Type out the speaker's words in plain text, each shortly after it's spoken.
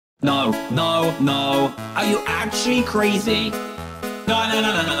No, no, no. Are you actually crazy? No, no,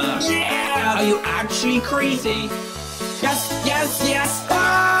 no, no, no, no. Yeah! Are you actually crazy? Yes, yes, yes.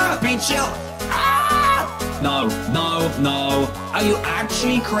 Ah! Be chill. Ah! No, no, no. Are you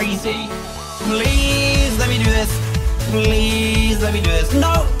actually crazy? Please let me do this. Please let me do this.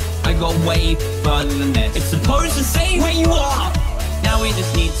 No! I got way further than this. It's supposed to say where you are. Now we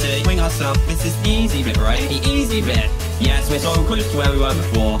just need to swing ourselves. This is the easy bit, right? The easy bit. Yes, we're so close to where we were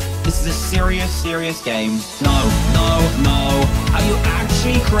before. This is a serious, serious game. No, no, no. Are you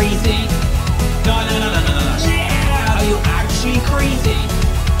actually crazy? No, no, no, no, no, no. Yeah! Are you actually crazy?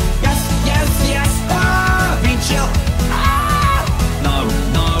 Yes, yes, yes. Ah! Be chill. Ah! No,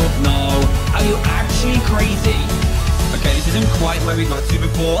 no, no. Are you actually crazy? Okay, this isn't quite where we got to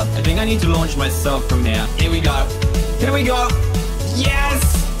before. I think I need to launch myself from here. Here we go. Here we go. Yes!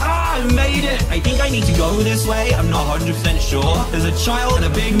 Ah, I made it! I think I need to go this way. I'm not 100% sure. There's a child and a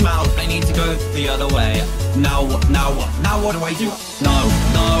big mouth. I need to go the other way. Now what? Now what? Now what do I do? No,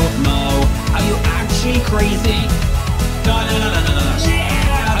 no, no. Are you actually crazy? No, no, no, no, no, no.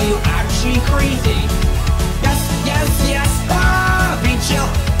 Yeah! Are you actually crazy? Yes, yes, yes. Ah! Be chill.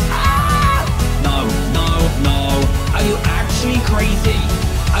 Ah! No, no, no. Are you actually crazy?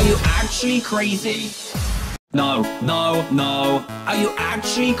 Are you actually crazy? No, no, no. Are you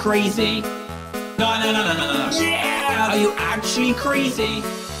actually crazy? No, no, no, no, no, no. Yeah! Are you actually crazy?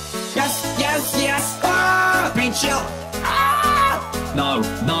 Yes, yes, yes. Ah! Be chill. Ah! No,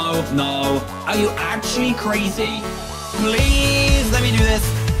 no, no. Are you actually crazy? Please let me do this.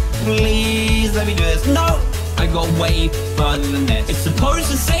 Please let me do this. No! I got way further than this. It's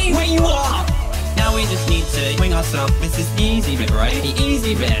supposed to say where you are. Now we just need to swing ourselves. This is the easy bit, right? The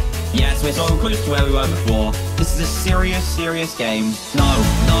easy bit. Yes, we're so close to where we were before. This is a serious, serious game. No,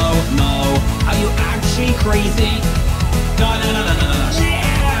 no, no. Are you actually crazy? No, no, no, no, no, no.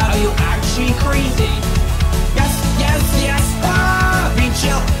 Yeah! Are you actually crazy? Yes, yes, yes. Ah! Be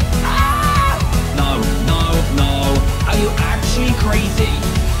chill. Ah! No, no, no. Are you actually crazy?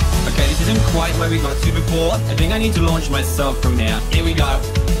 Okay, this isn't quite where we got to before. I think I need to launch myself from here. Here we go.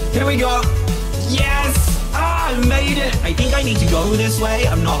 Here we go. Yes! Ah, I made it! I think I need to go this way.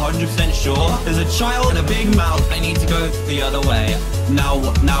 I'm not 100% sure. There's a child and a big mouth. I need to go the other way. Now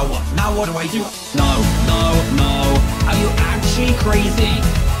what? Now what? Now what do I do? No, no, no. Are you actually crazy?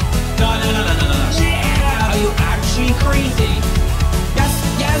 No, no, no, no, no, no. Yeah! Are you actually crazy? Yes,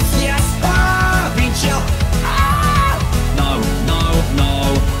 yes, yes. Ah! Be chill. Ah! No, no,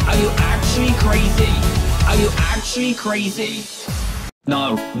 no. Are you actually crazy? Are you actually crazy?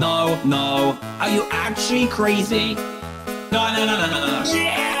 No, no, no. Are you actually crazy? No, no, no, no, no, no.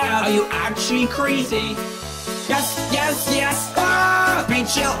 Yeah! Are you actually crazy? Yes, yes, yes. Ah! Be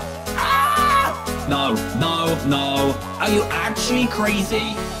chill. Ah! No, no, no. Are you actually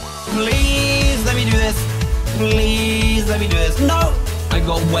crazy? Please let me do this. Please let me do this. No! I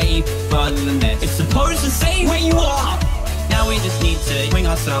got way further than this. It's supposed to say where you are. Now we just need to swing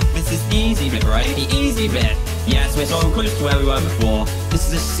ourselves. This is the easy bit, right? The easy bit. Yes, we're so close to where we were before. This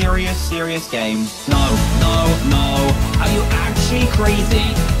is a serious, serious game. No, no, no. Are you actually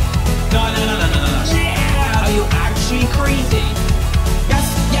crazy? No, no, no, no, no, no. Yeah! Are you actually crazy? Yes,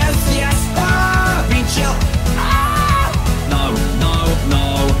 yes, yes. Ah! Be chill. Ah! No, no,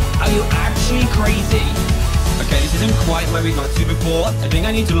 no. Are you actually crazy? Okay, this isn't quite where we got to before. I think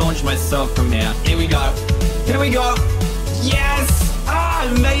I need to launch myself from here. Here we go. Here we go. Yes! Ah,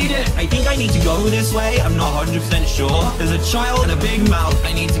 I made it! I think I need to go this way. I'm not 100% sure. There's a child and a big mouth.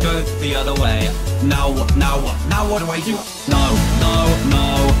 I need to go the other way. Now what? Now what? Now what do I do? No, no,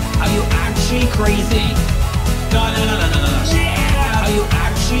 no. Are you actually crazy? No, no, no, no, no, no. Yeah! Are you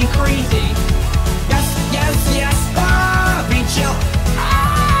actually crazy? Yes, yes, yes. Ah! Be chill.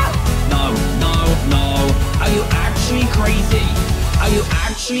 Ah! No, no, no. Are you actually crazy? Are you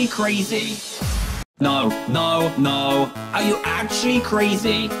actually crazy? No, no, no. Are you actually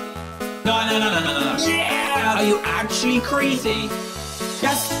crazy? No, no, no, no, no, no. Yeah! Are you actually crazy?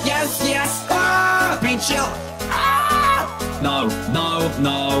 Yes, yes, yes. Ah! Be chill. Ah! No, no,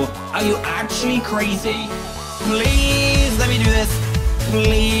 no. Are you actually crazy? Please let me do this.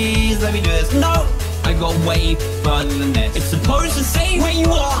 Please let me do this. No! I got way further than this. It's supposed to say where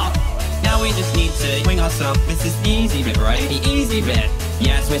you are. Now we just need to swing ourselves. This is the easy bit, right? The easy bit.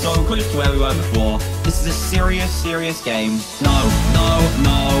 Yes, we're so close to where we were before. This is a serious, serious game. No, no,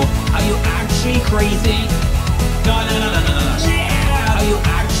 no. Are you actually crazy? No, no, no, no, no, no. Yeah! Are you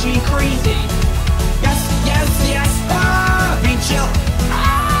actually crazy? Yes, yes, yes. Ah! Be chill.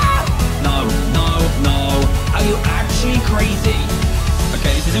 Ah! No, no, no. Are you actually crazy?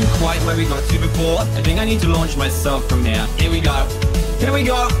 Okay, this isn't quite where we got to before. I think I need to launch myself from here. Here we go. Here we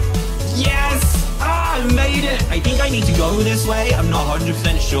go. I think I need to go this way, I'm not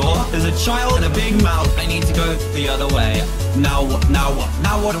 100% sure. There's a child and a big mouth, I need to go the other way. Now what, now what,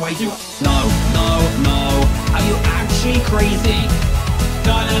 now what do I do? No, no, no, are you actually crazy?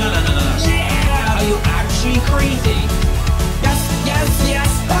 No, no, no, no, no, no. Yeah. Are you actually crazy? Yes, yes,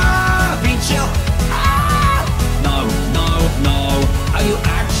 yes, be chill. No, no, no, are you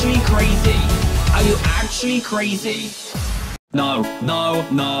actually crazy? Are you actually crazy? No, no,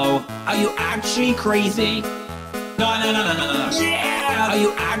 no, are you actually crazy? No, no, no, no, no, no. Yeah. Are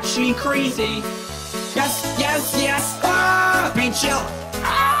you actually crazy? Yes, yes, yes, be chill.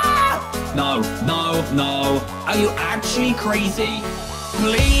 No, no, no, are you actually crazy?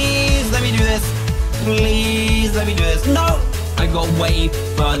 Please let me do this. Please let me do this. No, I got way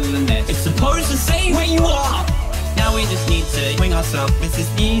further than this. It's supposed to say where you are. Now we just need to swing ourselves. This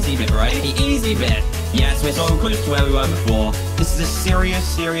is the easy bit, right? The easy bit. Yes, we're so close to where we were before. This is a serious,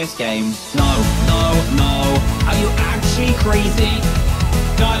 serious game. No, no, no. Are you actually crazy?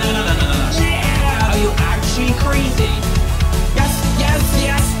 No, no, no, no, no, no. Yeah. Are you actually crazy? Yes, yes,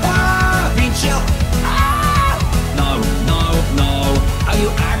 yes. Be chill. No, no, no. Are you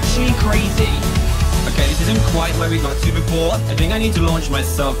actually crazy? Okay, this isn't quite where we got to before. I think I need to launch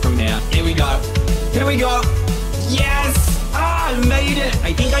myself from here. Here we go. Here we go. Yes! I made it!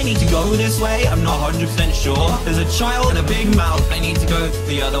 I think I need to go this way, I'm not 100% sure. There's a child and a big mouth, I need to go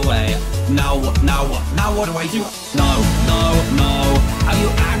the other way. Now what, now what, now what do I do? No, no, no, are you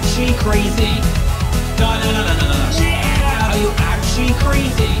actually crazy? No, no, no, no, no, no. Yeah. Are you actually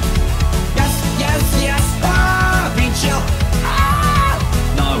crazy? Yes, yes, yes, be chill.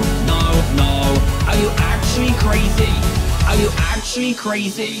 No, no, no, are you actually crazy? Are you actually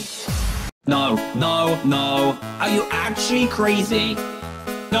crazy? No, no, no, are you actually crazy?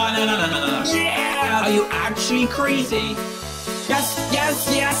 No, no, no, no, no, no. Yeah. Are you actually crazy? Yes, yes,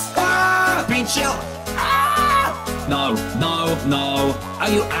 yes, be chill. No, no, no, are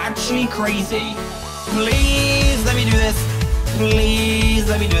you actually crazy? Please let me do this. Please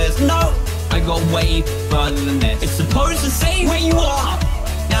let me do this. No, I got way further than this. It's supposed to say where you are.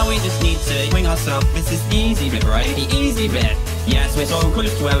 Now we just need to swing ourselves. This is the easy bit, right? The easy bit. Yes, we're so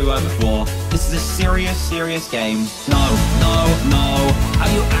close to where we were before. This is a serious, serious game. No, no, no,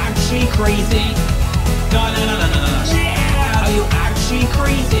 are you actually crazy? No, no, no, no, no, no. Yeah. Are you actually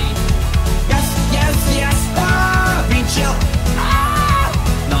crazy? Yes, yes, yes, be chill.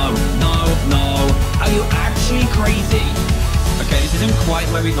 No, no, no, are you actually crazy? Okay, this isn't quite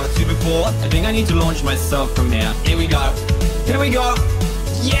where we got to before. I think I need to launch myself from here. Here we go. Here we go.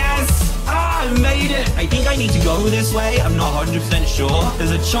 Yes! I made it! I think I need to go this way, I'm not 100% sure. There's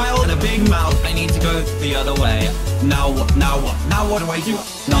a child and a big mouth, I need to go the other way. Now what, now what, now what do I do?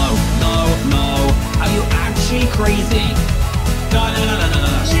 No, no, no, are you actually crazy? No, no, no, no, no,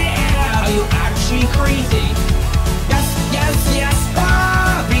 no. Yeah. Are you actually crazy? Yes, yes, yes,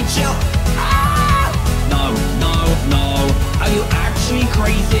 be chill. No, no, no, are you actually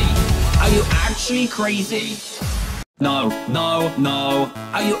crazy? Are you actually crazy? No, no, no,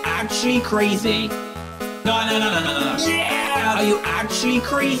 are you actually crazy? No, no, no, no, no, no. Yeah. Are you actually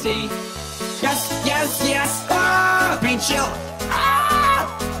crazy? Yes, yes, yes, be chill.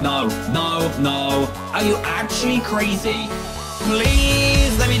 No, no, no, are you actually crazy?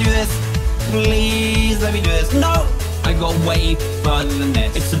 Please let me do this. Please let me do this. No, I got way further than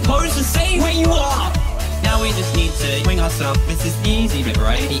this. It's supposed to say where you are. Now we just need to swing ourselves. This is the easy bit,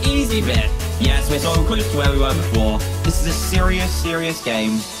 right? The easy bit. Yes, we're so close to where we were before. This is a serious, serious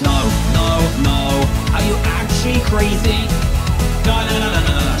game. No, no, no, are you actually crazy? No, no, no, no,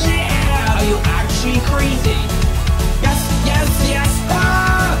 no, no. Yeah. Are you actually crazy? Yes, yes, yes,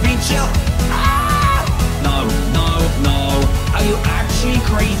 be chill. No, no, no, are you actually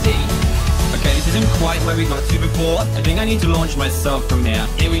crazy? Okay, this isn't quite where we got to before. I think I need to launch myself from here.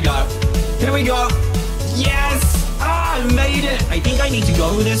 Here we go. Here we go. Yes! I made it! I think I need to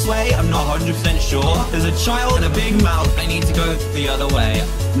go this way, I'm not 100% sure. There's a child and a big mouth, I need to go the other way.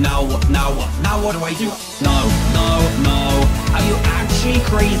 Now what, now what, now what do I do? No, no, no, are you actually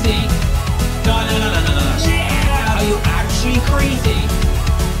crazy? No, no, no, no, no, no. Yeah. Are you actually crazy?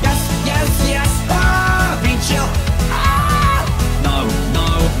 Yes, yes, yes, be chill. No, no,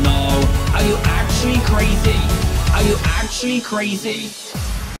 no, are you actually crazy? Are you actually crazy?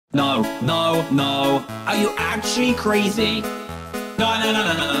 No, no, no, are you actually crazy? No, no, no,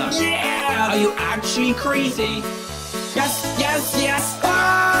 no, no, no. Yeah. Are you actually crazy? Yes, yes, yes,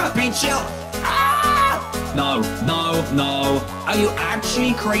 be chill. No, no, no, are you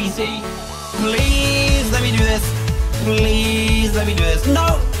actually crazy? Please let me do this. Please let me do this.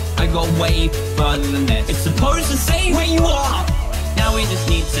 No, I got way further than this. It's supposed to say where you are. Now Now we just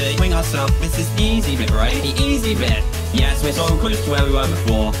need to swing ourselves. This is the easy bit, right? The easy bit. Yes, we're so close to where we were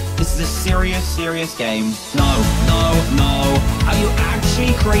before. This is a serious, serious game. No, no, no. Are you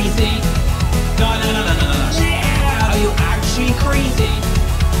actually crazy? No, no, no, no, no, no. Yeah. Are you actually crazy?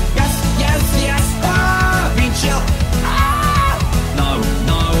 Yes, yes, yes. Ah, be chill. Ah. No,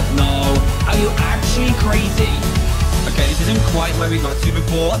 no, no. Are you actually crazy? Okay, this isn't quite where we got to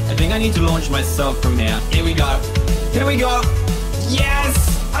before. I think I need to launch myself from here. Here we go. Here we go. Yes!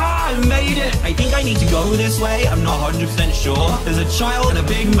 Ah, I made it! I think I need to go this way. I'm not 100% sure. There's a child and a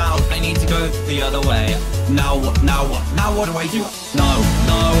big mouth. I need to go the other way. Now what? Now what? Now what do I do? No,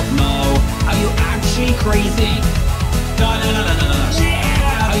 no, no. Are you actually crazy? No, no, no, no, no, no.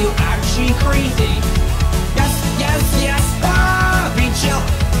 Yeah! Are you actually crazy? Yes, yes, yes! Ah! Be chill!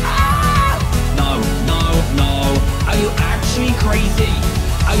 Ah! No, no, no. Are you actually crazy?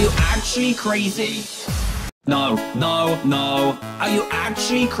 Are you actually crazy? No, no, no. Are you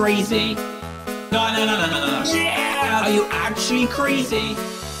actually crazy? No, no, no, no, no, no. Yeah! Are you actually crazy?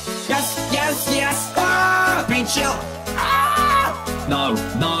 Yes, yes, yes! Ah! Be chill! Ah! No,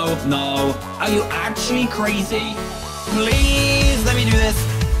 no, no. Are you actually crazy? Please let me do this.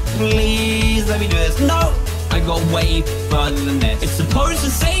 Please let me do this. No! I got way further than this. It's supposed to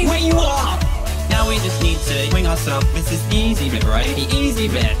say where you are! Now we just need to swing ourselves. This is the easy bit, right? The easy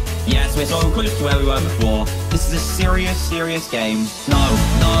bit. Yes, we're so close to where we were before. This is a serious, serious game. No,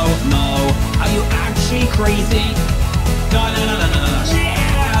 no, no. Are you actually crazy? No, no, no, no, no, no.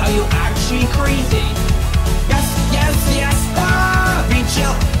 Yeah! Are you actually crazy? Yes, yes, yes. Ah! Be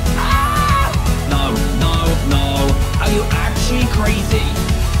chill. Ah! No, no, no. Are you actually crazy?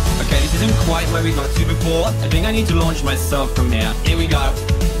 Okay, this isn't quite where we got to before. I think I need to launch myself from here. Here we go.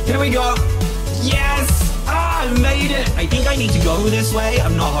 Here we go. Yes! Ah, I made it! I think I need to go this way.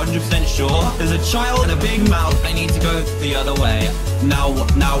 I'm not 100% sure. There's a child and a big mouth. I need to go the other way. Now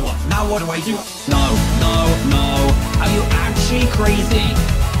what? Now what? Now what do I do? No, no, no. Are you actually crazy?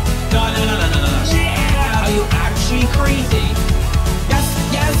 No, no, no, no, no, no. Yeah! Are you actually crazy? Yes,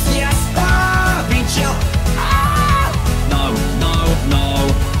 yes, yes! Ah! Be chill! Ah! No, no, no.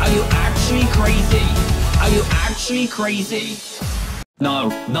 Are you actually crazy? Are you actually crazy? No,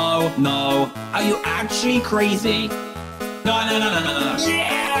 no, no. Are you actually crazy? No, no, no, no, no, no.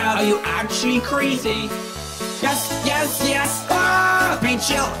 Yeah! Are you actually crazy? Yes, yes, yes! Ah! Be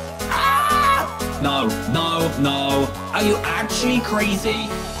chill! Ah! No, no, no. Are you actually crazy?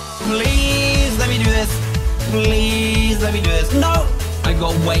 Please let me do this. Please let me do this. No! I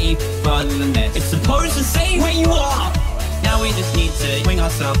got way further than this. It's supposed to say where you are! Now we just need to swing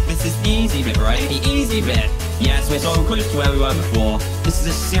ourselves. This is the easy bit, right? The easy bit. Yes, we're so close to where we were before. This is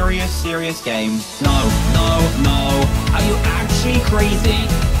a serious, serious game. No, no, no. Are you actually crazy?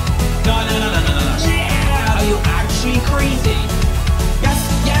 No, no, no, no, no, no. Yeah! Are you actually crazy? Yes,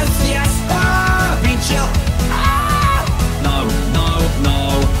 yes, yes! Ah! Be chill! Ah! No, no,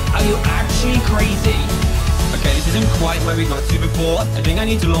 no. Are you actually crazy? Okay, this isn't quite where we got to before. I think I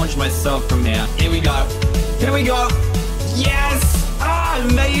need to launch myself from here. Here we go. Here we go. Yes! Ah,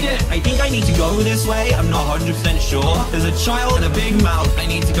 I made it! I think I need to go this way. I'm not 100% sure. There's a child and a big mouth. I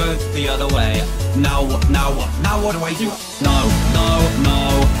need to go the other way. Now what? Now what? Now what do I do? No, no,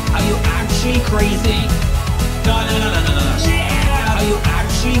 no. Are you actually crazy? No, no, no, no, no, no. Yeah! Are you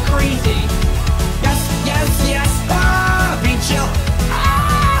actually crazy? Yes, yes, yes! Ah! Be chill!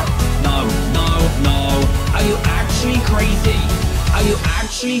 Ah! No, no, no. Are you actually crazy? Are you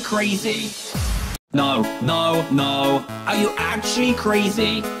actually crazy? No, no, no. Are you actually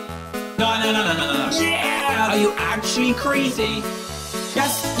crazy? No, no, no, no, no, no. Yeah! Are you actually crazy?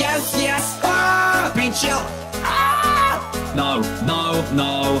 Yes, yes, yes! Ah! Be chill! Ah! No, no,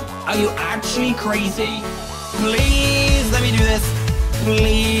 no. Are you actually crazy? Please let me do this.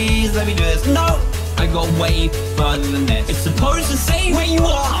 Please let me do this. No! I got way further than this. It's supposed to say where you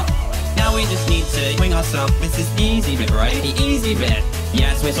are! Now we just need to swing ourselves. This is the easy bit, right? The easy bit.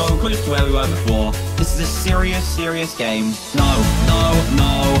 Yes, we're so close to where we were before. This is a serious, serious game. No, no,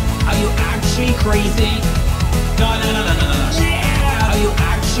 no. Are you actually crazy? No, no, no, no, no, no. Yeah! Are you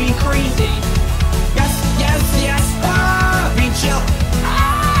actually crazy? Yes, yes, yes! Ah! Be chill!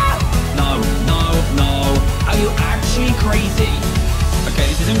 Ah! No, no, no. Are you actually crazy? Okay,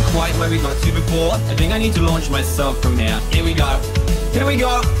 this isn't quite where we got to before. I think I need to launch myself from here. Here we go. Here we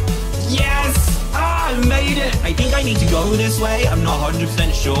go. Yes! Ah, I made it! I think I need to go this way. I'm not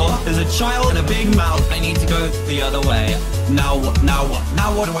 100% sure. There's a child and a big mouth. I need to go the other way. Now what? Now what?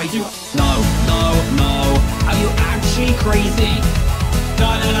 Now what do I do? No, no, no. Are you actually crazy?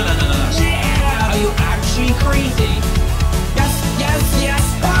 No, no, no, no, no, no. Yeah! Are you actually crazy? Yes, yes, yes!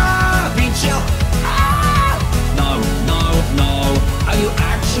 Ah! Be chill! Ah! No, no, no. Are you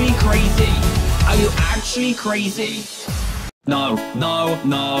actually crazy? Are you actually crazy? No, no,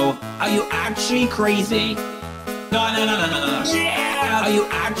 no. Are you actually crazy? No, no, no, no, no, no. Yeah! Are you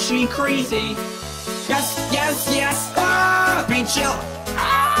actually crazy? Yes, yes, yes! Ah! Be chill!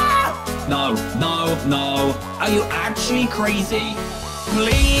 Ah! No, no, no. Are you actually crazy?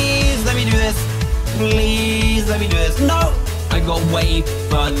 Please let me do this. Please let me do this. No! I got way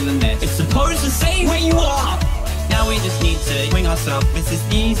further than this. It's supposed to say where you are! Now we just need to swing ourselves. This is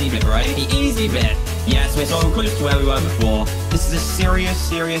the easy bit, right? The easy bit. Yes, we're so close to where we were before. This is a serious,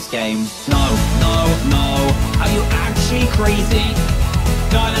 serious game. No, no, no. Are you actually crazy?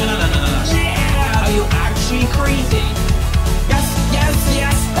 No, no, no, no, no, no. Yeah! Are you actually crazy? Yes, yes,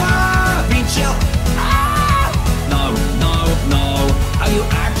 yes! Ah! Be chill! Ah! No, no, no. Are you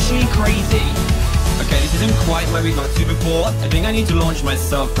actually crazy? Okay, this isn't quite where we got to before. I think I need to launch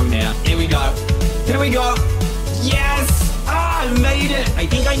myself from here. Here we go. Here we go. Yes! Ah, I made it! I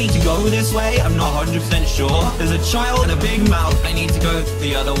think I need to go this way. I'm not 100% sure. There's a child and a big mouth. I need to go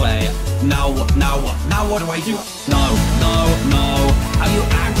the other way. Now what? Now what? Now what do I do? No, no, no. Are you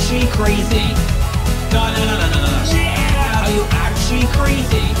actually crazy? No, no, no, no, no, no. Yeah! Are you actually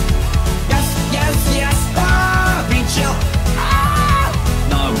crazy? Yes, yes, yes! Ah! Be chill! Ah!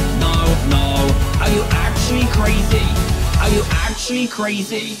 No, no, no. Are you actually crazy? Are you actually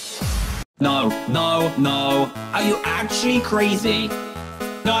crazy? No, no, no. Are you actually crazy?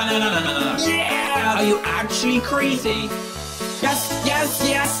 No, no, no, no, no, no. Yeah! Are you actually crazy? Yes, yes,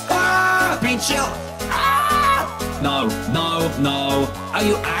 yes! Ah! Be chill! Ah! No, no, no. Are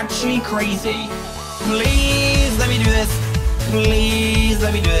you actually crazy? Please let me do this. Please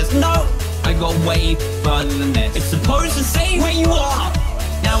let me do this. No! I got way further than this. It's supposed to say where you are!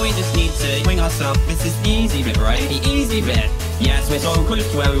 Now we just need to swing ourselves. This is the easy bit, right? The easy bit. Yes, we're so close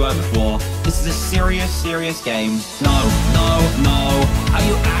to where we were before. This is a serious, serious game. No, no, no. Are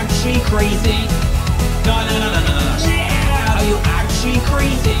you actually crazy? No, no, no, no, no, no. Yeah! Are you actually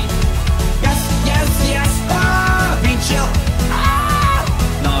crazy? Yes, yes, yes! Ah! Be chill! Ah!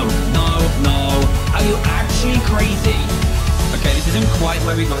 No, no, no. Are you actually crazy? Okay, this isn't quite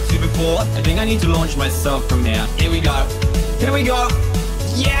where we got to before. I think I need to launch myself from here. Here we go. Here we go.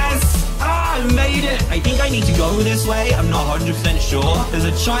 Yes! Ah, I made it! I think I need to go this way. I'm not 100% sure. There's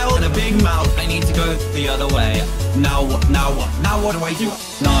a child and a big mouth. I need to go the other way. Now what? Now what? Now what do I do?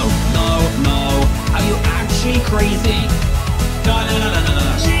 No, no, no. Are you actually crazy? No, no, no, no, no,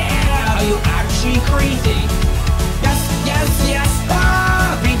 no. Yeah! Are you actually crazy? Yes, yes, yes!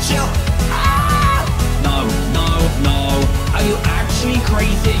 Ah! Be chill! Ah! No, no, no. Are you actually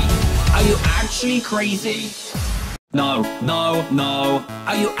crazy? Are you actually crazy? No, no, no.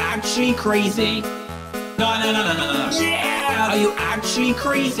 Are you actually crazy? No, no, no, no, no, no. Yeah! Are you actually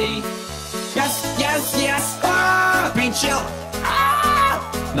crazy? Yes, yes, yes! Ah! Be chill! Ah!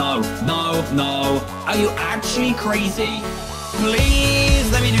 No, no, no. Are you actually crazy?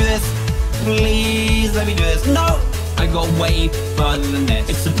 Please let me do this. Please let me do this. No! I got way further than this.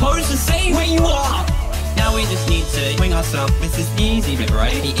 It's supposed to say where you are! Now we just need to swing ourselves. This is the easy bit,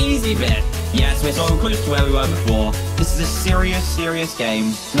 right? The easy bit. Yes, we're so close to where we were before. This is a serious, serious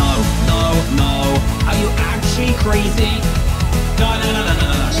game. No, no, no. Are you actually crazy? No, no, no, no,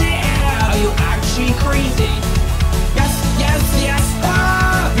 no, no. Yeah! Are you actually crazy? Yes, yes, yes!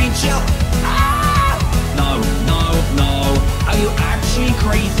 Ah! Be chill! Ah! No, no, no. Are you actually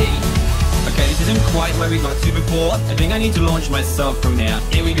crazy? Okay, this isn't quite where we got to before. I think I need to launch myself from here.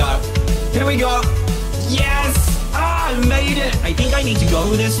 Here we go. Here we go. Yes! Ah, I made it! I think I need to go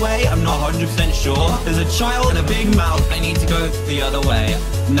this way. I'm not 100% sure. There's a child and a big mouth. I need to go the other way.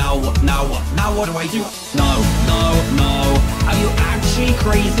 Now what? Now what? Now what do I do? No, no, no. Are you actually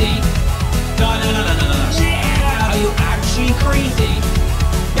crazy? No, no, no, no, no, no. Yeah! Are you actually crazy?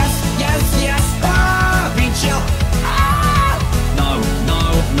 Yes, yes, yes! Ah! Be chill! Ah! No, no,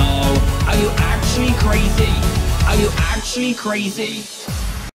 no. Are you actually crazy? Are you actually crazy?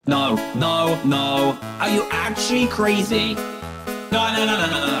 No, no, no. Are you actually crazy? No, no, no, no,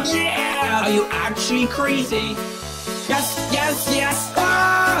 no, no. Yeah! Are you actually crazy? Yes, yes, yes!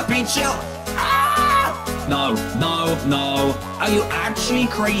 Ah! Be chill! Ah! No, no, no. Are you actually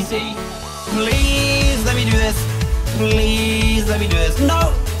crazy? Please let me do this. Please let me do this.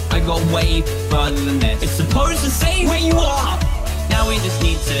 No! I got way further than this. It's supposed to say where you are! Now we just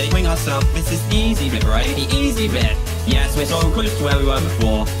need to swing ourselves. This is the easy bit, right? The easy bit. Yes, we're so close to where we were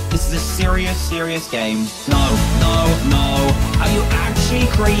before. This is a serious, serious game. No, no, no. Are you actually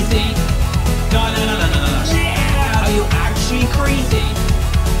crazy? No, no, no, no, no, no. Yeah! Are you actually crazy?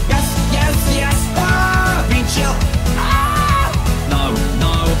 Yes, yes, yes! Ah! Be chill! No,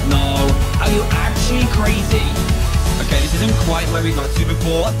 no, no. Are you actually crazy? Okay, this isn't quite where we got to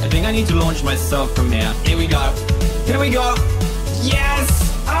before. I think I need to launch myself from here. Here we go. Here we go. Yes!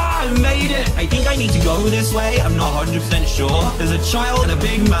 Ah, I made it! I think I need to go this way. I'm not 100% sure. There's a child and a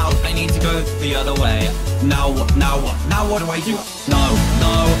big mouth. I need to go the other way. Now what? Now what? Now what do I do? No,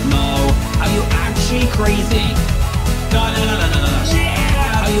 no, no. Are you actually crazy? No, no, no, no, no, no.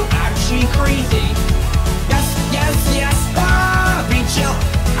 Yeah! Are you actually crazy? Yes, yes, yes! Ah! Be chill!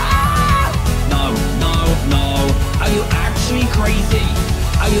 Ah! No, no, no. Are you actually crazy?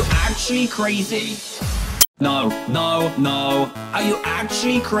 Are you actually crazy? No, no, no. Are you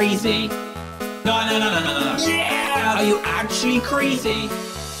actually crazy? No, no, no, no, no, no. Yeah! Are you actually crazy?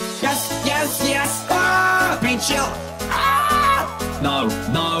 Yes, yes, yes! Ah! Be chill! Ah! No,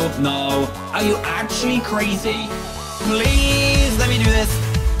 no, no. Are you actually crazy? Please let me do this.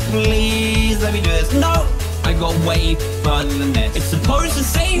 Please let me do this. No! I got way further than this. It's supposed to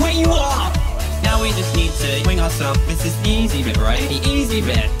say where you are! Now we just need to swing ourselves. This is the easy bit, right? The easy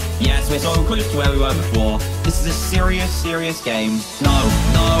bit. Yes, we're so close to where we were before. This is a serious, serious game. No,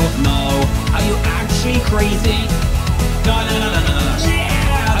 no, no. Are you actually crazy? No, no, no, no, no, no.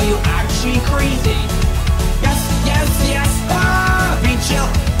 Yeah! Are you actually crazy? Yes, yes, yes! Ah! Be chill!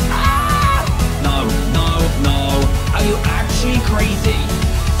 Ah! No, no, no. Are you actually crazy?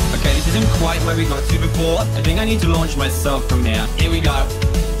 Okay, this isn't quite where we got to before. I think I need to launch myself from here. Here we go.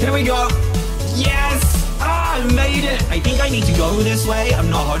 Here we go. Yes! Ah, I made it! I think I need to go this way. I'm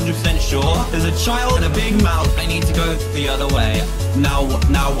not 100% sure. There's a child and a big mouth. I need to go the other way. Now what?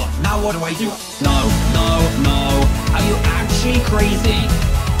 Now what? Now what do I do? No, no, no. Are you actually crazy?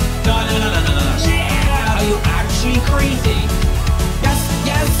 No, no, no, no, no, no. Yeah! Are you actually crazy? Yes,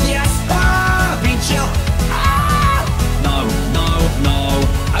 yes, yes! Ah! Be chill! Ah! No, no, no.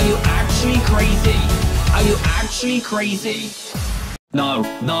 Are you actually crazy? Are you actually crazy? No,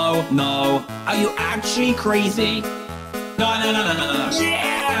 no, no. Are you actually crazy? No, no, no, no, no, no.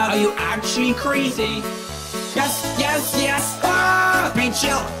 Yeah! Are you actually crazy? Yes, yes, yes! Ah! Be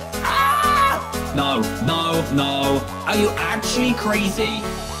chill! Ah! No, no, no. Are you actually crazy?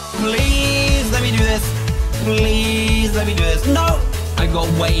 Please let me do this. Please let me do this. No! I got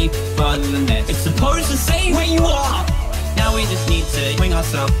way further than this. It's supposed to say where you are! Now we just need to swing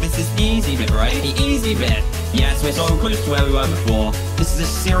ourselves. This is the easy bit, right? The easy bit. Yes, we're so close to where we were before. This is a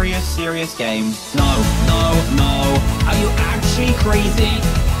serious, serious game. No, no, no. Are you actually crazy?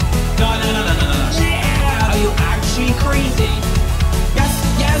 No, no, no, no, no, no. Yeah! Are you actually crazy? Yes,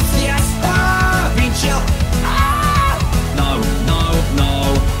 yes, yes! Ah! Be chill! Ah! No, no,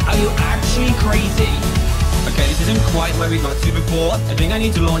 no. Are you actually crazy? Okay, this isn't quite where we got to before. I think I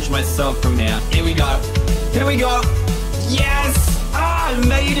need to launch myself from here. Here we go. Here we go. Yes! Ah, I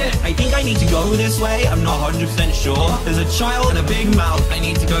made it! I think I need to go this way. I'm not 100% sure. There's a child and a big mouth. I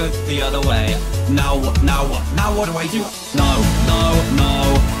need to go the other way. Now what? Now what? Now what do I do? No, no,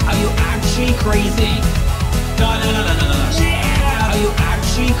 no. Are you actually crazy? No, no, no, no, no, no. Yeah! Are you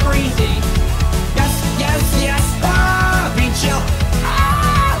actually crazy? Yes, yes, yes! Ah! Be chill!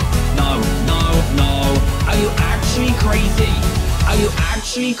 Ah! No, no, no. Are you actually crazy? Are you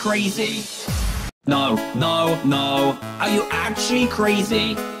actually crazy? No, no, no. Are you actually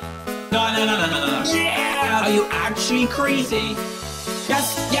crazy? No, no, no, no, no, no. Yeah! Are you actually crazy?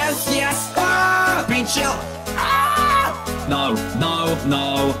 Yes, yes, yes! Ah! Be chill! Ah! No, no,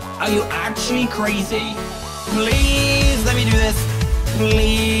 no. Are you actually crazy? Please let me do this.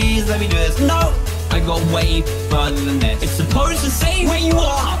 Please let me do this. No! I got way further than this. It's supposed to say where you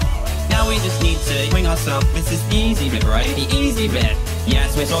are! Now we just need to swing ourselves. This is the easy bit, right? The easy bit.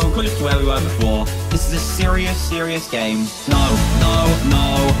 Yes, we're so close to where we were before. This is a serious, serious game. No, no,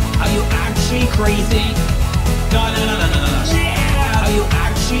 no. Are you actually crazy? No, no, no, no, no, no. Yeah! Are you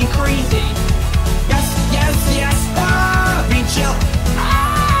actually crazy? Yes, yes, yes! Ah! Be chill!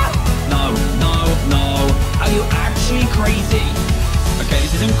 Ah! No, no, no. Are you actually crazy? Okay,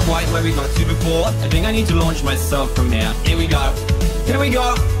 this isn't quite where we got to before. I think I need to launch myself from here. Here we go. Here we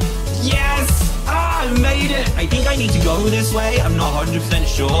go. Yes! Ah, I made it! I think I need to go this way. I'm not 100%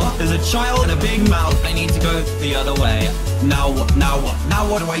 sure. There's a child and a big mouth. I need to go the other way. Now what? Now what? Now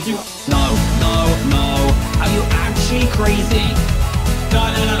what do I do? No, no, no. Are you actually crazy? No,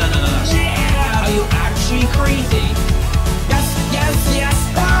 no, no, no, no, no. Yeah! Are you actually crazy? Yes, yes, yes!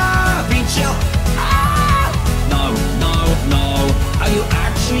 Ah! Be chill! Ah! No, no, no. Are you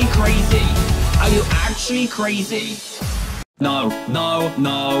actually crazy? Are you actually crazy? No, no,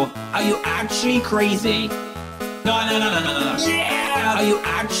 no. Are you actually crazy? No, no, no, no, no, no. Yeah! Are you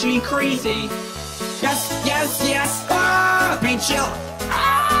actually crazy? Yes, yes, yes! Ah! Be chill!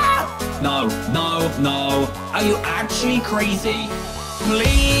 Ah! No, no, no. Are you actually crazy?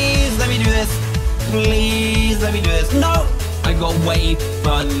 Please let me do this. Please let me do this. No! I I got way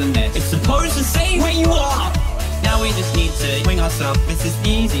further than this. It's supposed to say where you are. Now we just need to swing ourselves. This is the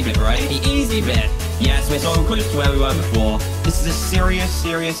easy bit, right? The easy bit. Yes, we're so close to where we were before. This is a serious,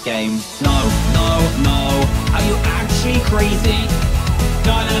 serious game. No, no, no. Are you actually crazy?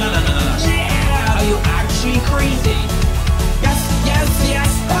 No, no, no, no, no, no. Yeah. Are you actually crazy? Yes, yes,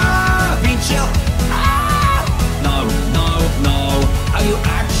 yes. Ah, be chill. Ah. No, no, no. Are you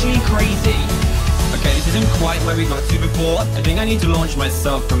actually crazy? Okay, this isn't quite where we got to before. I think I need to launch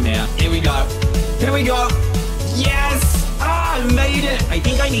myself from here. Here we go. Here we go. Yes! Ah, I made it! I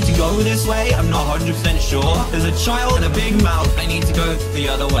think I need to go this way. I'm not 100% sure. There's a child and a big mouth. I need to go the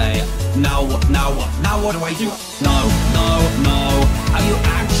other way. Now what? Now what? Now what do I do? No, no, no. Are you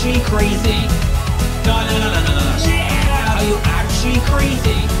actually crazy? No, no, no, no, no, no. Yeah! Are you actually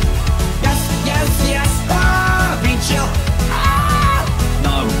crazy? Yes, yes, yes! Ah! Be chill! Ah!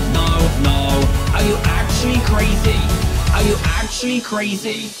 No, no, no. Are you actually crazy? Are you actually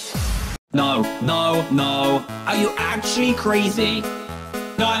crazy? No, no, no. Are you actually crazy?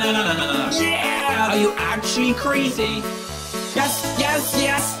 No, no, no, no, no, no. Yeah! Are you actually crazy? Yes, yes,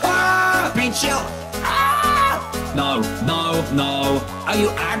 yes! Ah! Be chill! Ah! No, no, no. Are you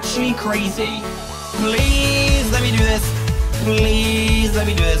actually crazy? Please let me do this. Please let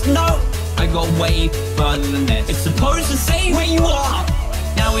me do this. No! I got way further than this. It's supposed to say where you are.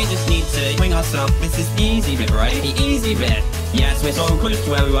 Now we just need to swing ourselves. This is the easy bit, right? The easy bit. Yes, we're so close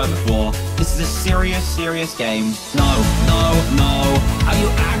to where we were before. This is a serious, serious game. No, no, no. Are you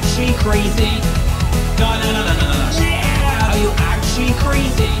actually crazy? No, no, no, no, no, no. Yeah! Are you actually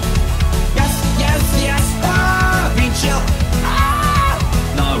crazy? Yes, yes, yes. Ah! Be chill. Ah!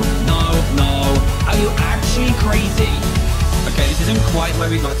 No, no, no. Are you actually crazy? Okay, this isn't quite where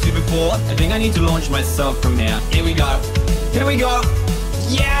we got to before. I think I need to launch myself from here. Here we go. Here we go.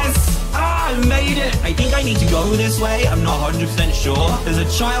 Yes! Ah, I made it! I think I need to go this way. I'm not 100% sure. There's a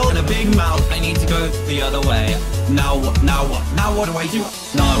child and a big mouth. I need to go the other way. Now what? Now what? Now what do I do?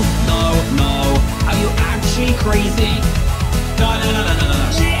 No, no, no. Are you actually crazy? No, no, no, no, no, no.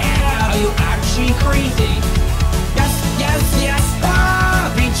 Yeah! Are you actually crazy? Yes, yes, yes!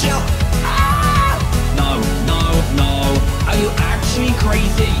 Ah! Be chill! Ah! No, no, no. Are you actually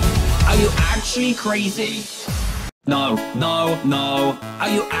crazy? Are you actually crazy? No, no, no. Are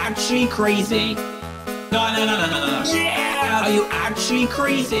you actually crazy? No, no, no, no, no, no. Yeah! Are you actually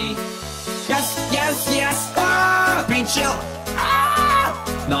crazy? Yes, yes, yes! Ah! Be chill! Ah!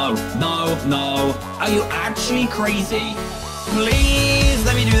 No, no, no. Are you actually crazy? Please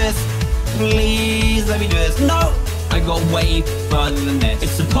let me do this. Please let me do this. No! I got way further than this.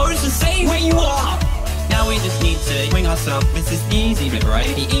 It's supposed to say where you are. Now we just need to swing ourselves. This is the easy bit, right?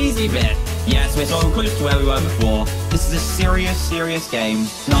 The easy bit. Yes, we're so close to where we were before. This is a serious, serious game.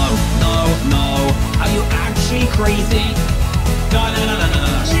 No, no, no. Are you actually crazy? No, no, no, no, no,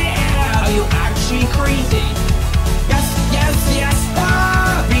 no. Yeah! Are you actually crazy? Yes, yes, yes!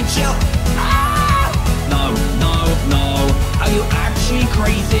 Ah! Be chill! Ah! No, no, no. Are you actually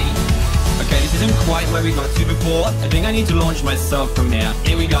crazy? Okay, this isn't quite where we got to before. I think I need to launch myself from here.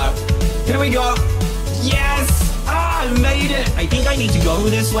 Here we go. Here we go. Yes! Ah, I made it! I think I need to go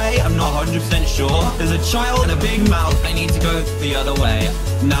this way. I'm not 100% sure. There's a child and a big mouth. I need to go the other way.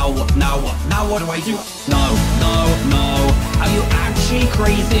 Now what? Now what? Now what do I do? No, no, no. Are you actually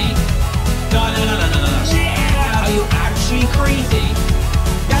crazy? No, no, no, no, no, no. Yeah! Are you actually crazy?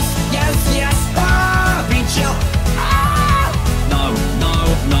 Yes, yes, yes! Ah! Be chill! Ah! No, no,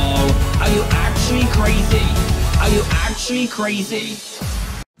 no. Are you actually crazy? Are you actually crazy?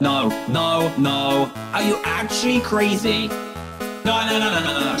 No, no, no. Are you actually crazy? No, no, no, no,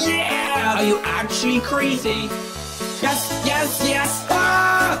 no, no. Yeah! Are you actually crazy? Yes, yes, yes!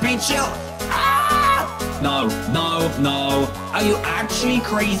 Ah! Be chill! Ah! No, no, no. Are you actually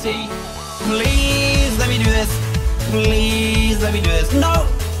crazy? Please let me do this. Please let me do this. No!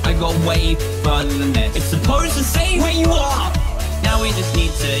 I got way further than this. It's supposed to say where you are. Now we just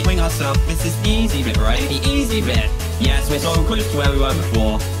need to swing ourselves. This is the easy bit, right? The easy bit. Yes, we're so close to where we were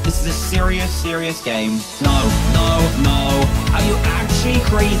before. This is a serious, serious game. No, no, no. Are you actually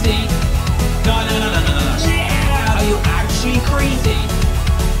crazy? No, no, no, no, no, no. Yeah! Are you actually crazy?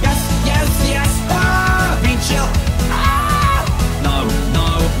 Yes, yes, yes! Ah! Be chill! Ah! No,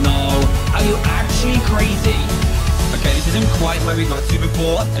 no, no. Are you actually crazy? Okay, this isn't quite where we got to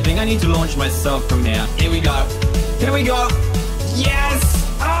before. I think I need to launch myself from here. Here we go. Here we go. Yes!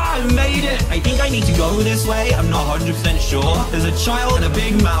 Ah, I made it! I think I need to go this way. I'm not 100% sure. There's a child and a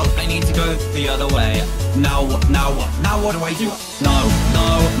big mouth. I need to go the other way. Now what? Now what? Now what do I do? No,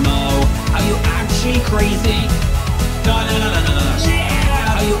 no, no. Are you actually crazy? No, no, no, no, no, no.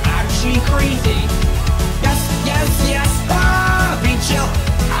 Yeah! Are you actually crazy? Yes, yes, yes! Ah!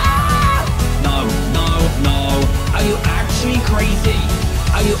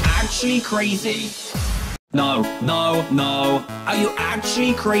 actually crazy? No, no, no. Are you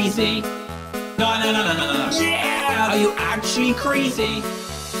actually crazy? No, no, no, no, no, no. Yeah! Are you actually crazy?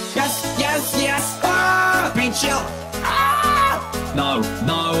 Yes, yes, yes! Ah! Be chill! Ah! No,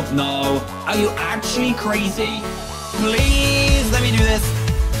 no, no. Are you actually crazy? Please let me do this.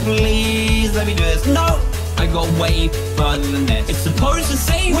 Please let me do this. No! I got way further than this. It's supposed to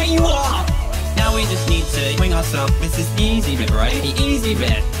say where you are! Now we just need to swing ourselves. This is the easy bit, right? The easy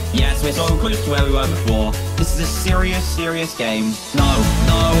bit. Yes, we're so close to where we were before. This is a serious, serious game. No,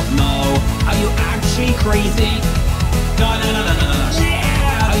 no, no. Are you actually crazy? No, no, no, no, no, no.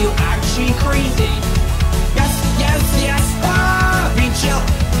 Yeah! Are you actually crazy? Yes, yes, yes! Ah! Be chill!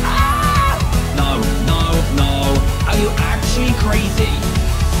 Ah! No, no, no. Are you actually crazy?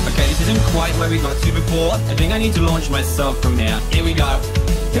 Okay, this isn't quite where we got to before. I think I need to launch myself from here. Here we go.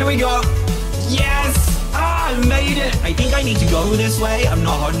 Here we go. Yes! Ah, I made it! I think I need to go this way. I'm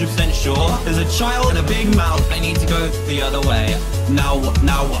not 100% sure. There's a child and a big mouth. I need to go the other way. Now what?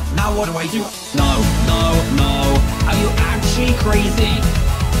 Now what? Now what do I do? No, no, no. Are you actually crazy?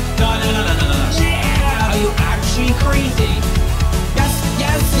 No, no, no, no, no, no. Yeah! Are you actually crazy? Yes,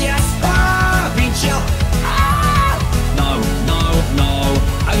 yes, yes! Ah! Be chill! Ah! No, no, no.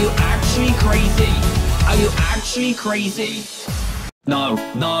 Are you actually crazy? Are you actually crazy? No,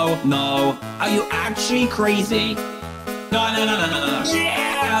 no, no. Are you actually crazy? No, no, no, no, no, no.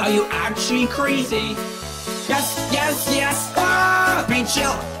 Yeah! Are you actually crazy? Yes, yes, yes! Ah! Be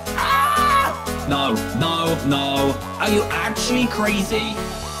chill! Ah! No, no, no. Are you actually crazy?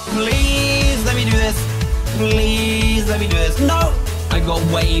 Please let me do this. Please let me do this. No! I got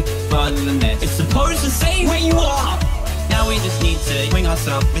way further than this. It's supposed to say where you are! Now we just need to swing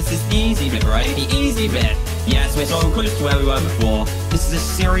ourselves. This is the easy bit, right? The easy bit. Yes, we're so close to where we were before. This is a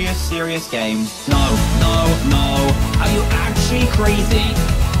serious, serious game. No, no, no. Are you actually crazy?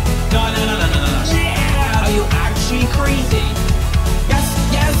 No, no, no, no, no, no. Yeah! Are you actually crazy? Yes,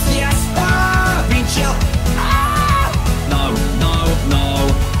 yes, yes! Ah! Be chill! Ah! No, no, no.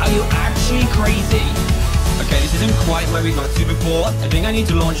 Are you actually crazy? Okay, this isn't quite where we got to before. I think I need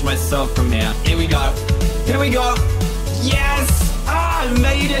to launch myself from here. Here we go. Here we go. Yes! Ah, I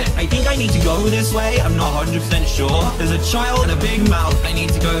made it! I think I need to go this way. I'm not 100% sure. There's a child and a big mouth. I need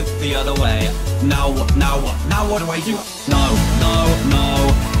to go the other way. Now what? Now what? Now what do I do? No, no,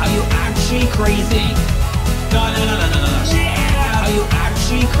 no. Are you actually crazy? No, no, no, no, no, no. Yeah! Are you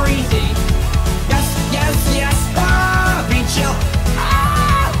actually crazy? Yes, yes, yes! Ah! Be chill!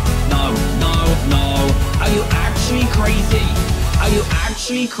 Ah! No, no, no. Are you actually crazy? Are you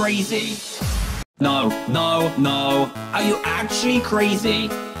actually crazy? No, no, no. Are you actually crazy?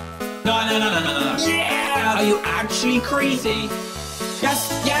 No, no, no, no, no, no. Yeah! Are you actually crazy?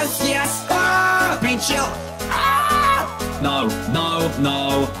 Yes, yes, yes! Ah! Be chill! Ah! No, no,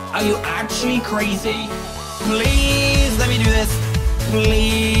 no. Are you actually crazy? Please let me do this.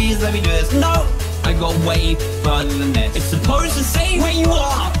 Please let me do this. No! I got way further than this. It's supposed to say where you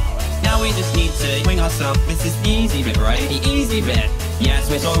are! Now we just need to swing ourselves. This is the easy bit, right? The easy bit. Yes,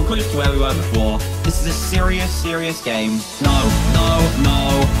 we're so close to where we were before. This is a serious, serious game. No, no,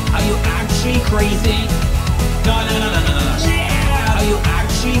 no. Are you actually crazy? No, no, no, no, no, no. Yeah! Are you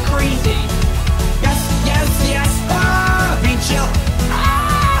actually crazy? Yes, yes, yes! Ah! Be chill!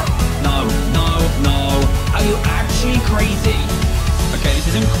 Ah! No, no, no. Are you actually crazy? Okay,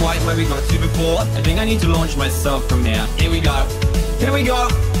 this isn't quite where we got to before. I think I need to launch myself from here. Here we go. Here we go.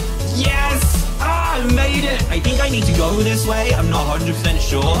 Yes! Ah, I made it! I think I need to go this way. I'm not 100%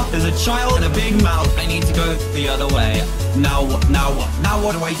 sure. There's a child and a big mouth. I need to go the other way. Now what? Now what? Now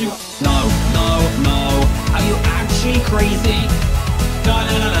what do I do? No, no, no. Are you actually crazy? No,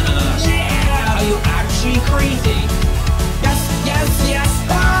 no, no, no, no, no. Yeah! Are you actually crazy? Yes, yes, yes!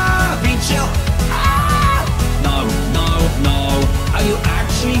 Ah! Be chill! Ah! No, no, no. Are you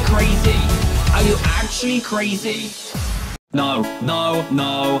actually crazy? Are you actually crazy? No, no,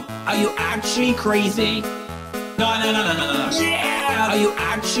 no. Are you actually crazy? No, no, no, no, no, no. Yeah! Are you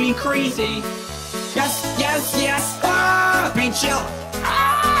actually crazy? Yes, yes, yes! Ah! Be chill!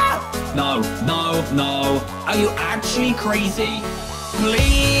 Ah! No, no, no. Are you actually crazy?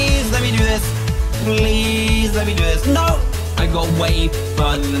 Please let me do this. Please let me do this. No! I got way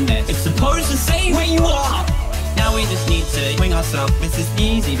further than this. It's supposed to say where you are! Now we just need to swing ourselves. This is the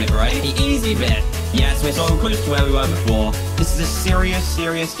easy bit, right? The easy bit. Yes, we're so close to where we were before. This is a serious,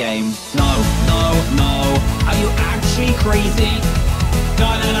 serious game. No, no, no. Are you actually crazy? No,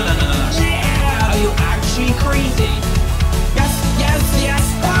 no, no, no, no, no. Yeah! Are you actually crazy? Yes, yes, yes!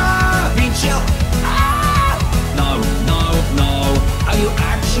 Ah! Be chill! Ah! No, no, no. Are you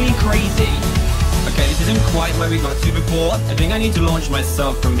actually crazy? Okay, Okay, this isn't quite where we got to before. I think I need to launch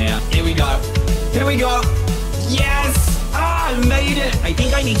myself from here. Here we go. Here we go. Yes! I made it! I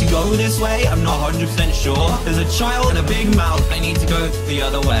think I need to go this way, I'm not 100% sure. There's a child and a big mouth, I need to go the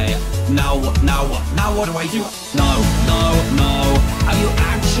other way. Now what? Now what? Now what do I do? No, no, no. Are you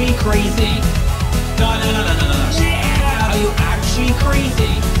actually crazy? No, no, no, no, no, no. Yeah! Are you actually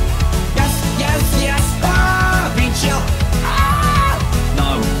crazy? Yes, yes, yes! Ah! Be chill! Ah!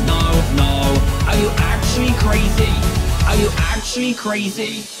 No, no, no. Are you actually crazy? Are you actually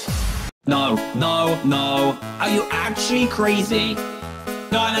crazy? No, no, no. Are you actually crazy?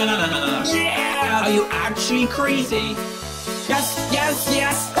 No, no, no, no, no, no. Yeah! Are you actually crazy? Yes, yes,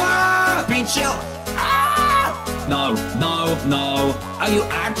 yes! Ah! Be chill! Ah! No, no, no. Are you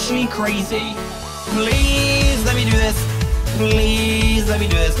actually crazy? Please let me do this. Please let me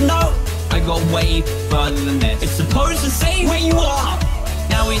do this. No! I got way further than this. It's supposed to say where you are!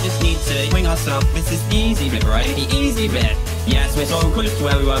 Now we just need to swing ourselves. This is the easy bit, right? The easy bit. Yes, we're so close to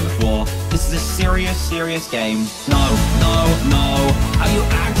where we were before. This is a serious, serious game. No, no, no. Are you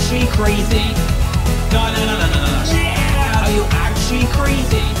actually crazy? No, no, no, no, no, no. Yeah! Are you actually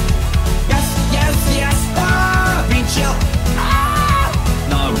crazy? Yes, yes, yes! Ah! Be chill! Ah!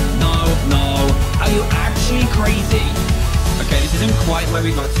 No, no, no. Are you actually crazy? Okay, this isn't quite where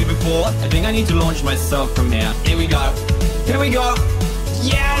we got to before. I think I need to launch myself from here. Here we go. Here we go.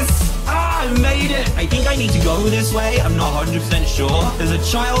 Yes! Ah, I made it! I think I need to go this way, I'm not 100% sure. There's a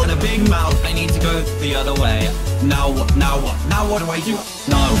child and a big mouth, I need to go the other way. Now what? Now what? Now what do I do?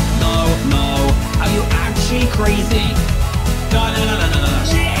 No, no, no. Are you actually crazy? No, no, no, no, no,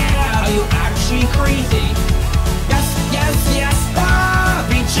 no. Yeah! Are you actually crazy? Yes, yes, yes! Ah!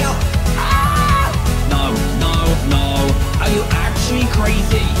 Be chill! Ah! No, no, no. Are you actually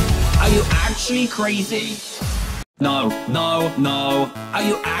crazy? Are you actually crazy? No, no, no. Are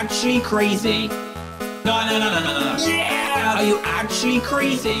you actually crazy? No, no, no, no, no, no. Yeah! Are you actually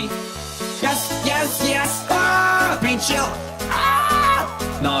crazy? Yes, yes, yes! Ah! Be chill! Ah!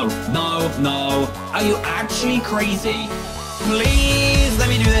 No, no, no. Are you actually crazy? Please let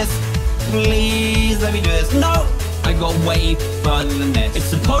me do this. Please let me do this. No! I got way further than this. It's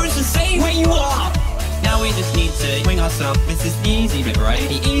supposed to say where you are! Now we just need to swing ourselves. This is the easy bit, right?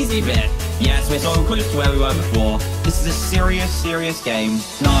 The easy bit. Yes, we're so close to where we were before. This is a serious, serious game.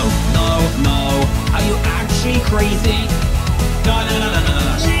 No, no, no. Are you actually crazy? No, no, no, no, no,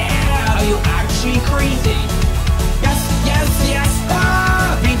 no. Yeah! Are you actually crazy? Yes, yes, yes!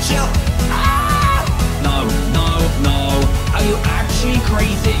 Ah! Be chill! Ah! No, no, no. Are you actually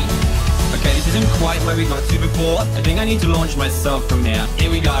crazy? Okay, this isn't quite where we got to before. I think I need to launch myself from here.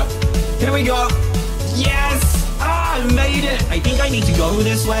 Here we go. Here we go. Yes! Ah, I made it! I think I need to go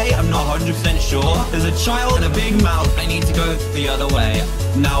this way, I'm not 100% sure. There's a child and a big mouth, I need to go the other way.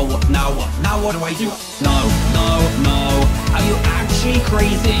 Now what? Now what? Now what do I do? No, no, no. Are you actually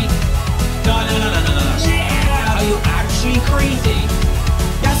crazy? No, no, no, no, no, no. Yeah! Are you actually crazy?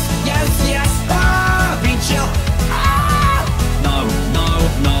 Yes, yes, yes! Ah! Be chill! Ah! No, no,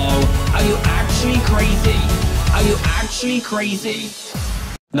 no. Are you actually crazy? Are you actually crazy?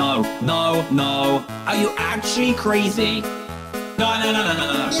 No, no, no. Are you actually crazy? No, no, no, no,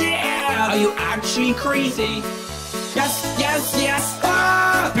 no, no. Yeah! Are you actually crazy? Yes, yes, yes!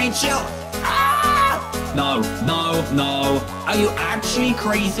 Ah! Be chill! Ah! No, no, no. Are you actually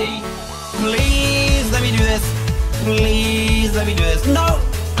crazy? Please let me do this. Please let me do this. No!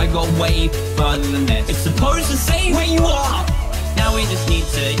 I got way further than this. It's supposed to say where you are! Now we just need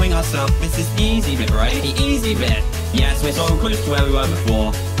to swing ourselves. This is the easy bit, right? The easy bit. Yes, we're so close to where we were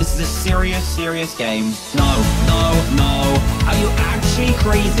before. This is a serious, serious game. No, no, no. Are you actually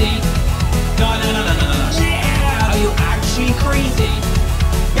crazy? No, no, no, no, no, no. Yeah! Are you actually crazy?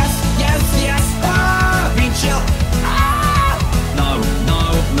 Yes, yes, yes! Ah! Be chill! Ah! No,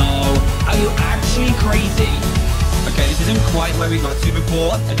 no, no. Are you actually crazy? Okay, this isn't quite where we got to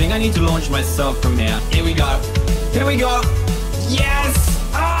before. I think I need to launch myself from here. Here we go. Here we go. Yes!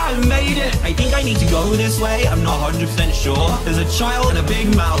 Ah, I made it! I think I need to go this way, I'm not 100% sure. There's a child and a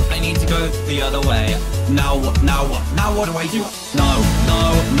big mouth, I need to go the other way. Now what? Now what? Now what do I do? No,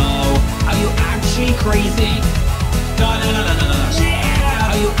 no, no. Are you actually crazy? No, no, no, no, no, no.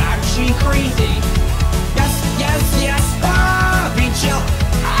 Yeah! Are you actually crazy? Yes, yes, yes! Ah! Be chill!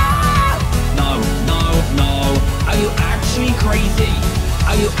 Ah! No, no, no. Are you actually crazy?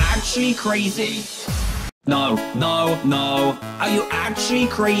 Are you actually crazy? No, no, no. Are you actually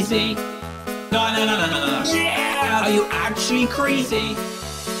crazy? No, no, no, no, no, no. Yeah! Are you actually crazy?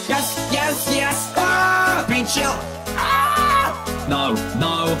 Yes, yes, yes! Ah! Be chill! Ah! No,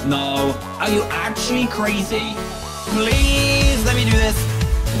 no, no. Are you actually crazy? Please let me do this.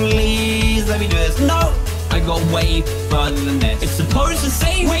 Please let me do this. No, I got way further than this. It's supposed to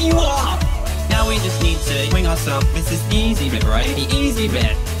say where you are. Now we just need to swing ourselves. This is the easy bit, right? The easy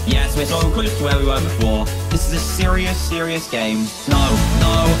bit. Yes, we're so close to where we were before. This is a serious, serious game. No,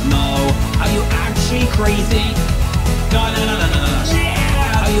 no, no. Are you actually crazy? No, no, no, no, no, no.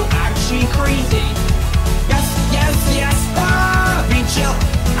 Yeah. Are you actually crazy? Yes, yes, yes. Ah, be chill.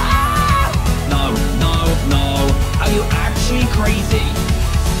 Ah. No, no, no. Are you actually crazy?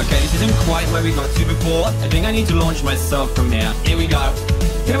 Okay, this isn't quite where we got to before. I think I need to launch myself from here. Here we go.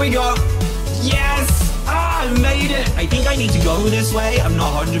 Here we go. Yes! Ah, I made it! I think I need to go this way. I'm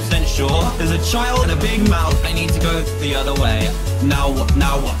not 100% sure. There's a child and a big mouth. I need to go the other way. Now what?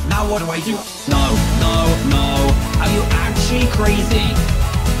 Now what? Now what do I do? No, no, no. Are you actually crazy?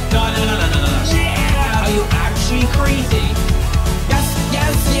 No, no, no, no, no, no. Yeah! Are you actually crazy? Yes,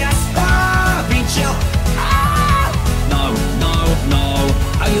 yes, yes! Ah! Be chill! Ah! No, no, no.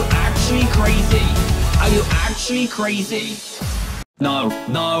 Are you actually crazy? Are you actually crazy? No,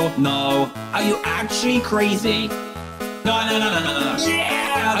 no, no. Are you actually crazy? No, no, no, no, no, no.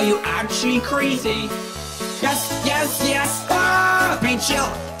 Yeah! Are you actually crazy? Yes, yes, yes. Ah! Be chill.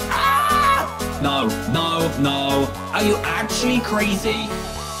 Ah! No, no, no. Are you actually crazy?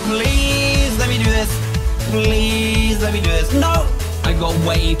 Please let me do this. Please let me do this. No! I got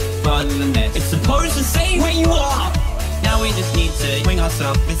way further than this. It's supposed to say where you are. Now we just need to swing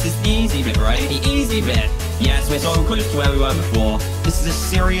ourselves. This is the easy bit, right? The easy bit. Yes, we're so close to where we were before. This is a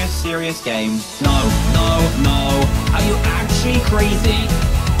serious, serious game. No, no, no. Are you actually crazy?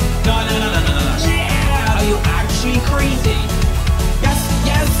 No, no, no, no, no, no. Yeah! Are you actually crazy? Yes,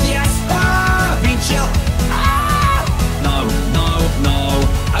 yes, yes. Ah! Be chill. Ah! No, no, no.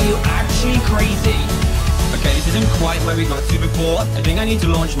 Are you actually crazy? Okay, this isn't quite where we got to before. I think I need to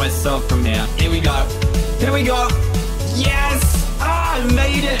launch myself from here. Here we go. Here we go. Yes! Ah, I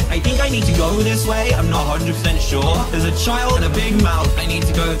made it! I think I need to go this way. I'm not 100% sure. There's a child and a big mouth. I need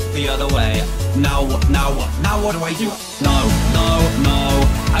to go the other way. Now what? Now what? Now what do I do? No, no, no.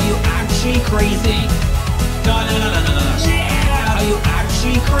 Are you actually crazy? No, no, no, no, no, no. Yeah! Are you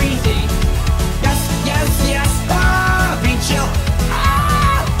actually crazy? Yes, yes, yes. Ah! Be chill.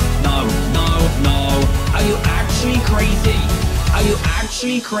 Ah! No, no, no. Are you actually crazy? Are you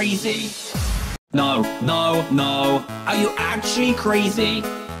actually crazy? No, no, no. Are you actually crazy?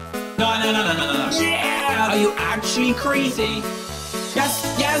 No, no, no, no, no, no. Yeah! Are you actually crazy? Yes,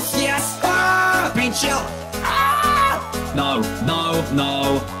 yes, yes. Ah! Be chill. Ah! No, no,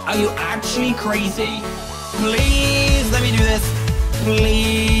 no. Are you actually crazy? Please let me do this.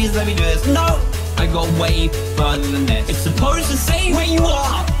 Please let me do this. No! I got way further than this. It's supposed to say where you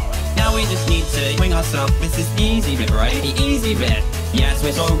are. Now we just need to swing ourselves. This is the easy bit, right? The easy bit. Yes,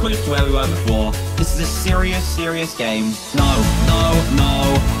 we're so close to where we were before. This is a serious, serious game. No, no,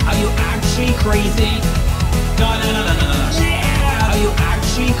 no. Are you actually crazy? No, no, no, no, no, no. Yeah! Are you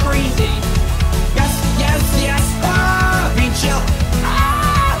actually crazy? Yes, yes, yes. Ah! Be chill.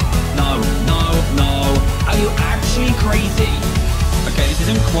 Ah! No, no, no. Are you actually crazy? Okay, this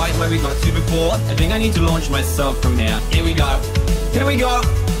isn't quite where we got to before. I think I need to launch myself from here. Here we go. Here we go.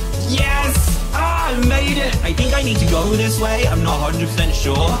 Yes! Ah, I made it! I think I need to go this way. I'm not 100%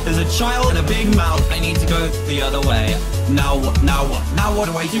 sure. There's a child and a big mouth. I need to go the other way. Now what? Now what? Now what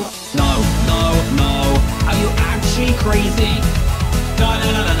do I do? No, no, no. Are you actually crazy? No,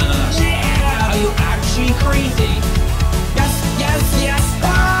 no, no, no, no, no. Yeah! Are you actually crazy? Yes, yes, yes.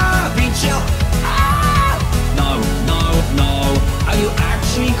 Ah! Be chill. Ah! No, no, no. Are you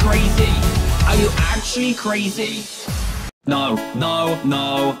actually crazy? Are you actually crazy? No, no,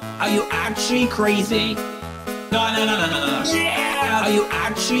 no. Are you actually crazy? No, no, no, no, no, no. Yeah! Are you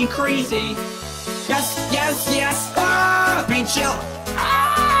actually crazy? Yes, yes, yes. Ah! Be chill.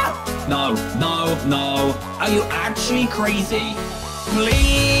 Ah! No, no, no. Are you actually crazy?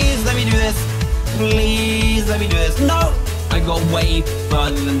 Please let me do this. Please let me do this. No! I got way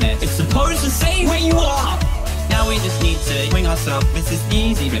further than this. It's supposed to say where you are. Now we just need to swing ourselves. This is the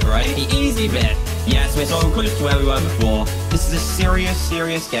easy bit, right? The easy bit. Yes, we're so close to where we were before. This is a serious,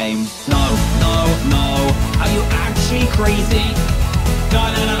 serious game. No, no, no. Are you actually crazy? No,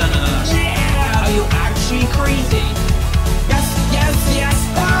 no, no, no, no, no. Yeah! Are you actually crazy? Yes, yes, yes.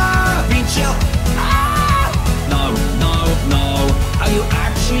 Ah! Be chill. Ah! No, no, no. Are you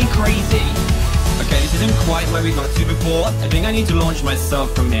actually crazy? Okay, this isn't quite where we got to before. I think I need to launch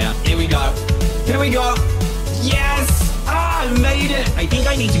myself from here. Here we go. Here we go. Yes! Ah, I made it! I think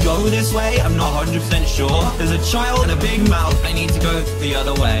I need to go this way. I'm not 100% sure. There's a child and a big mouth. I need to go the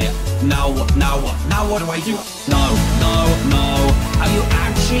other way. Now what? Now what? Now what do I do? No, no, no. Are you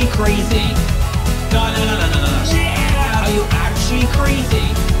actually crazy? No, no, no, no, no, no. Yeah! Are you actually actually crazy?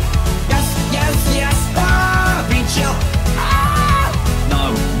 Yes, yes, yes, ah, be chill. Ah!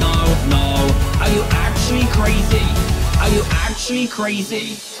 No, no, no, are you actually crazy? Are you actually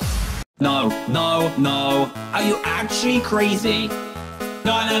crazy? No, no, no, are you actually crazy?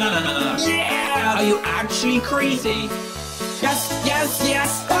 No, no, no, no, no, no, yeah, are you actually crazy? Yes, yes,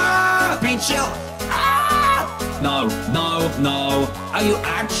 yes, ah, be chill. Ah! No, no, no, are you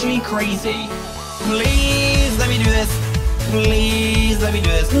actually crazy? Please let me do this. Please let me do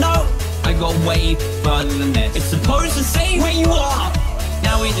this. No, I got way further than this. It's supposed to say where you are.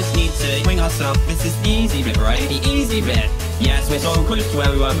 Now we just need to swing ourselves. This is the easy bit, right? The easy bit. Yes, we're so close to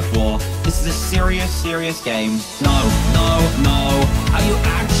where we were before. This is a serious, serious game. No, no, no. Are you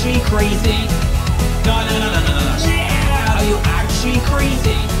actually crazy? No, no, no, no, no, no. Yeah. Are you actually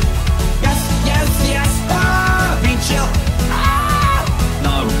crazy? Yes, yes, yes. Ah, be chill. Ah!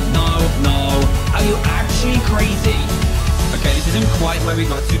 No, no, no. Are you actually crazy? Okay, this isn't quite where we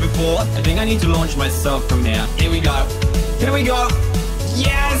got to before. I think I need to launch myself from here. Here we go. Here we go.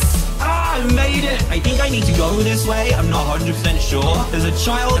 Yes! Ah, I made it! I think I need to go this way. I'm not 100% sure. There's a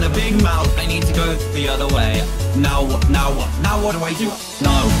child and a big mouth. I need to go the other way. Now what? Now what? Now what do I do?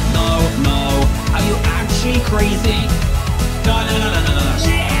 No, no, no. Are you actually crazy? No, no, no, no, no, no.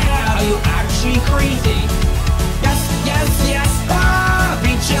 Yeah! Are you actually crazy? Yes, yes, yes. Ah,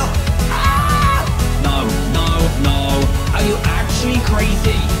 be chill. Ah! No, no, no. Are you actually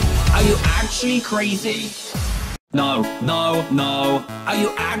crazy? Are you actually crazy? No, no, no, are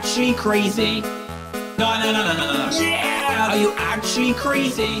you actually crazy? No, no, no, no, no, no, yeah, are you actually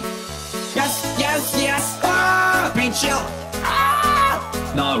crazy? Yes, yes, yes, ah, be chill. Ah!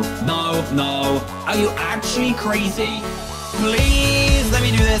 No, no, no, are you actually crazy? Please let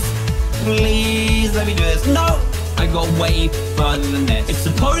me do this. Please let me do this. No, I got way further than this. It's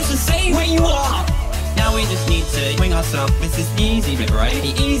supposed to say where you are. Now we just need to swing ourselves. This is the easy bit, right?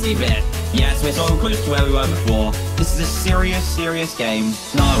 The easy bit. Yes, we're so close to where we were before. This is a serious, serious game.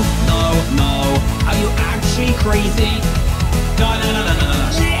 No, no, no. Are you actually crazy? No, no, no, no, no,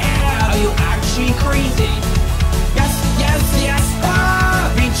 no. Yeah. Are you actually crazy? Yes, yes, yes.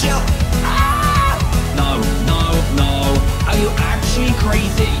 Ah, be chill. Ah! No, no, no. Are you actually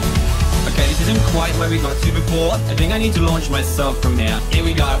crazy? Okay, this isn't quite where we got to before. I think I need to launch myself from here. Here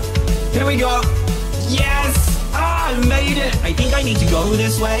we go. Here we go. Yes! Ah, I made it! I think I need to go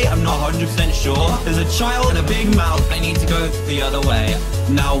this way. I'm not 100% sure. There's a child and a big mouth. I need to go the other way.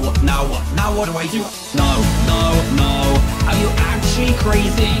 Now what? Now what? Now what do I do? No, no, no. Are you actually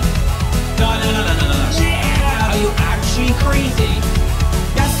crazy? No, no, no, no, no, no. Yeah! Are you actually crazy?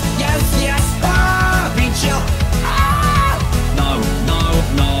 Yes, yes, yes. Ah, be chill. Ah! No, no,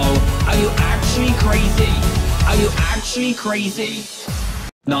 no. Are you actually crazy? Are you actually crazy?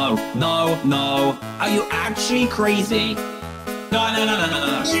 No, no, no, are you actually crazy? No, no, no, no,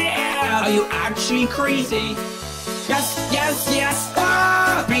 no, no, yeah, are you actually crazy? Yes, yes, yes,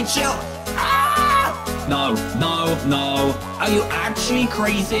 ah, be chill. Ah! No, no, no, are you actually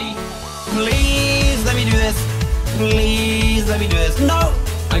crazy? Please let me do this. Please let me do this. No,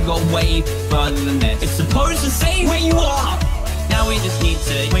 I got way further than this. It's supposed to say where you are. Now we just need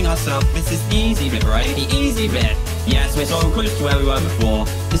to swing ourselves. This is the easy bit, right? The easy bit. Yes, we're so close to where we were before.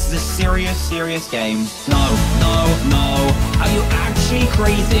 This is a serious, serious game. No, no, no. Are you actually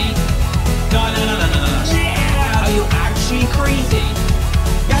crazy? No, no, no, no, no, no. Yeah! Are you actually crazy?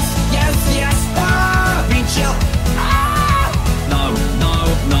 Yes, yes, yes. Ah, be chill. Ah! No, no,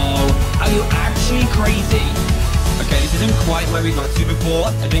 no. Are you actually crazy? Okay, this isn't quite where we got to before.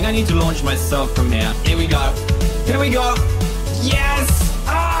 I think I need to launch myself from here. Here we go. Here we go. Yes!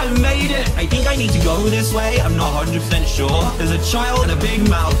 Ah, I made it! I think I need to go this way. I'm not 100% sure. There's a child and a big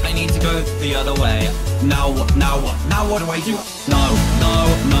mouth. I need to go the other way. Now what? Now what? Now what do I do? No, no,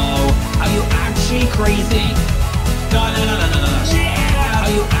 no. Are you actually crazy? No, no, no, no, no, no. Yeah!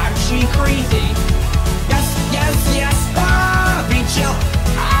 Are you actually crazy? Yes, yes, yes. Ah, be chill.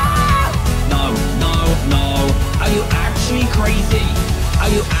 Ah! No, no, no. Are you actually crazy? Are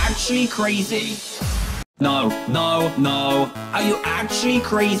you actually crazy? No, no, no. Are you actually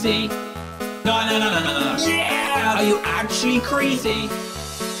crazy? No, no, no, no, no, no. Yeah! Are you actually crazy?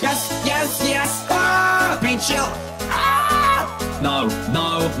 Yes, yes, yes. Ah, be chill. Ah! No,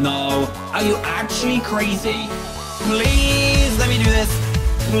 no, no. Are you actually crazy? Please let me do this.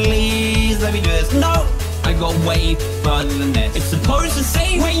 Please let me do this. No, I got way further than this. It's supposed to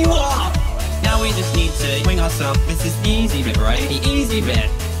say where you are. Now we just need to swing ourselves. This is the easy bit, right? The easy bit.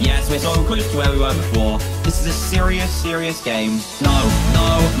 Yes, we're so close to where we were before. This is a serious, serious game. No,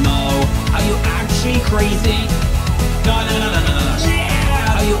 no, no. Are you actually crazy? No, no, no, no, no, no.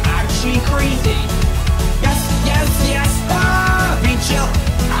 Yeah! Are you actually crazy? Yes, yes, yes. Ah!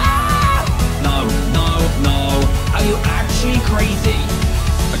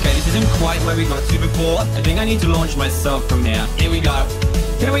 where we got to before. I think I need to launch myself from here. Here we go.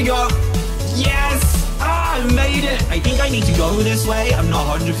 Here we go. Yes! Ah, I made it! I think I need to go this way. I'm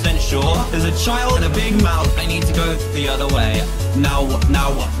not 100% sure. There's a child and a big mouth. I need to go the other way. Now what?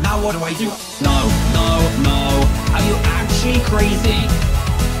 Now what? Now what do I do? No, no, no. Are you actually crazy?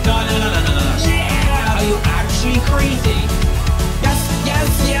 No, no, no, no, no, no. Yeah! Are you actually crazy? Yes, yes,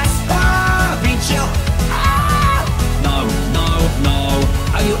 yes! Ah! Be chill! Ah! No, no, no.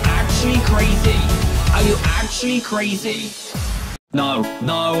 Are you actually crazy? Are you actually crazy? No,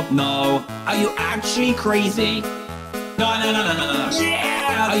 no, no. Are you actually crazy? No, no, no, no, no, no.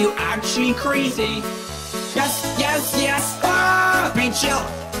 Yeah! Are you actually crazy? Yes, yes, yes! Ah! Be chill!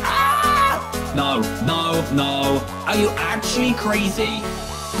 Ah! No, no, no. Are you actually crazy?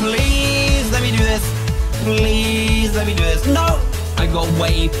 Please let me do this. Please let me do this. No! I got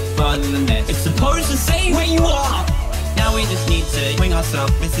way further than this. It's supposed to say where you are! Now we just need to swing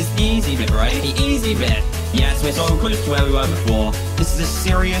ourselves. This is the easy bit, right? The easy bit. Yes, we're so close to where we were before. This is a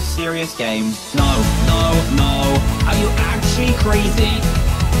serious, serious game. No, no, no. Are you actually crazy?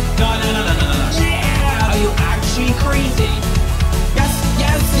 No, no, no, no, no, no. Yeah! Are you actually crazy? Yes,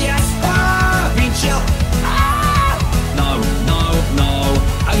 yes, yes! Ah! Be chill! Ah! No, no, no.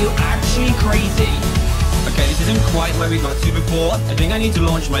 Are you actually crazy? Okay, this isn't quite where we got to before. I think I need to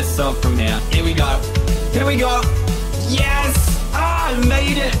launch myself from here. Here we go. Here we go. Yes! Ah, I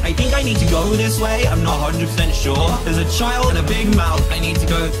made it! I think I need to go this way. I'm not 100% sure. There's a child and a big mouth. I need to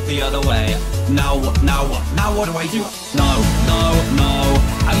go the other way. Now what? Now what? Now what do I do? No, no, no.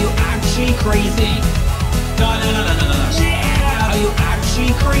 Are you actually crazy? No, no, no, no, no, no. Yeah! Are you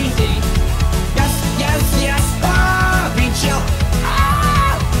actually crazy? Yes, yes, yes! Ah! Be chill!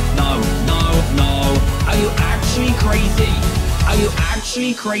 Ah! No, no, no. Are you actually crazy? Are you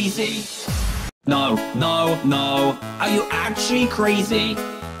actually crazy? No, no, no. Are you actually crazy?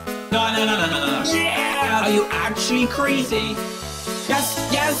 No, no, no, no, no, no. Yeah! Are you actually crazy? Yes,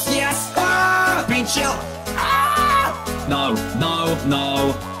 yes, yes! Ah! Be chill! Ah! No, no,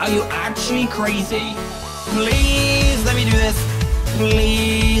 no. Are you actually crazy? Please let me do this.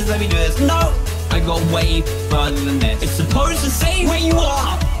 Please let me do this. No! I got way further than this. It's supposed to say where you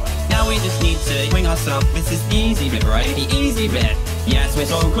are! Now we just need to swing ourselves. This is the easy bit, right? The easy bit. Yes, we're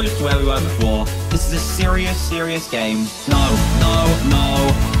so close to where we were before. This is a serious, serious game. No, no,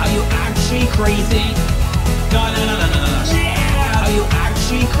 no. Are you actually crazy? No, no, no, no, no, no. Yeah! Are you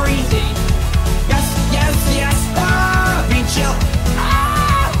actually crazy? Yes, yes, yes! Ah! Be chill!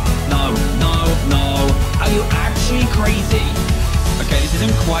 Ah! No, no, no. Are you actually crazy? Okay, this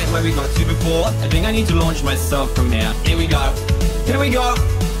isn't quite where we got to before. I think I need to launch myself from here. Here we go. Here we go.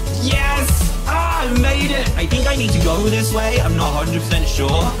 Yes! Ah, I made it! I think I need to go this way. I'm not 100%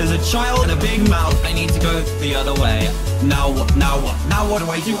 sure. There's a child and a big mouth. I need to go the other way. Now what? Now what? Now what do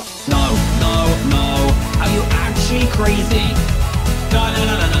I do? No, no, no. Are you actually crazy? No, no,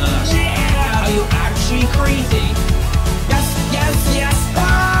 no, no, no, no. Yeah! Are you actually crazy? Yes, yes, yes!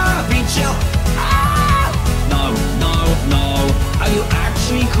 Ah! Be chill! Ah! No, no, no. Are you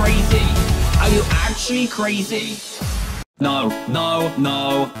actually crazy? Are you actually crazy? No, no,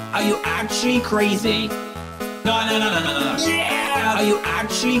 no. Are you actually crazy? No, no, no, no, no, no. Yeah! Are you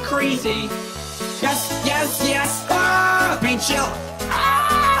actually crazy? Yes, yes, yes! Ah! Be chill!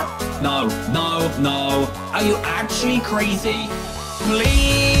 Ah! No, no, no. Are you actually crazy?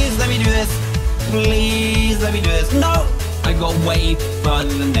 Please let me do this. Please let me do this. No! I got way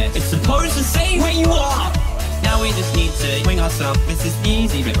further than this. It's supposed to say where you are! Now we just need to swing ourselves. This is the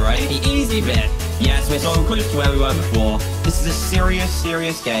easy bit, right? The easy bit. Yes, we're so close to where we were before. This is a serious,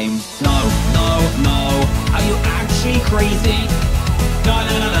 serious game. No, no, no. Are you actually crazy? No,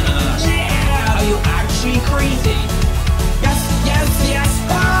 no, no, no, no, no. Yeah! Are you actually crazy? Yes, yes, yes!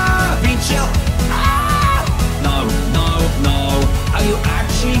 Ah! Be chill! Ah! No, no, no. Are you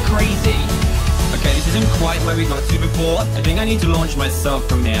actually crazy? Okay, this isn't quite where we got to before. I think I need to launch myself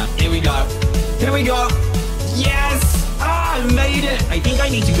from here. Here we go. Here we go. Yes! Ah, I made it! I think I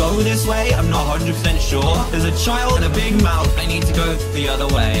need to go this way. I'm not 100% sure. There's a child and a big mouth. I need to go the other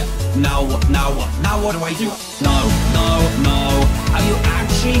way. Now what? Now what? Now what do I do? No, no, no. Are you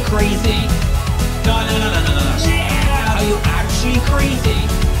actually crazy? No, no, no, no, no, no. Yeah! Are you actually crazy?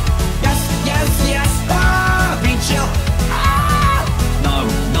 Yes, yes, yes! Ah! Be chill! Ah! No,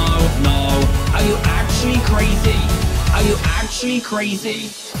 no, no. Are you actually crazy? Are you actually crazy?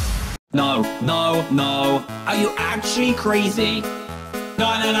 No, no, no. Are you actually crazy? No,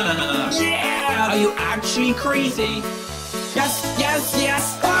 no, no, no, no, no. Yeah! Are you actually crazy? Yes, yes,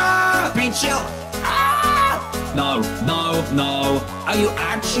 yes! Ah! Be chill! Ah! No, no, no. Are you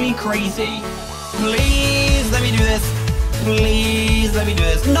actually crazy? Please let me do this. Please let me do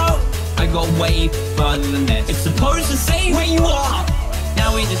this. No! I go way further than this. It's supposed to say where you are.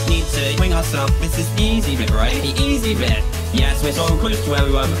 Now we just need to swing ourselves. This is the easy bit, right? The easy bit. Yes, we're so close to where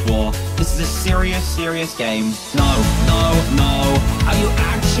we were before. This is a serious, serious game. No, no, no. Are you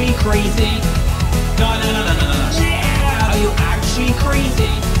actually crazy? No, no, no, no, no, no. Yeah. Are you actually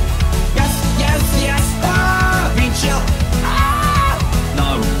crazy? Yes, yes, yes. Ah, be chill. Ah.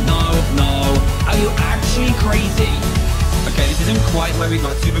 No, no, no. Are you actually crazy? Okay, this isn't quite where we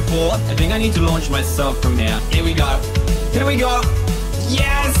got to before. I think I need to launch myself from here. Here we go. Here we go.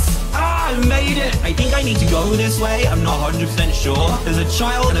 Yes! Ah, I made it! I think I need to go this way. I'm not 100% sure. There's a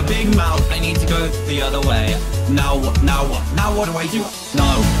child and a big mouth. I need to go the other way. Now what? Now what? Now what do I do?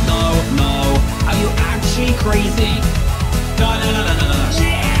 No, no, no. Are you actually crazy? No, no, no, no, no, no.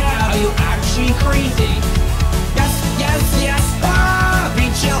 Yeah! Are you actually crazy? Yes, yes, yes! Ah! Be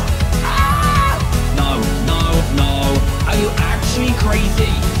chill! Ah! No, no, no. Are you actually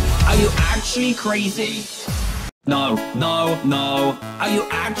crazy? Are you actually crazy? No, no, no. Are you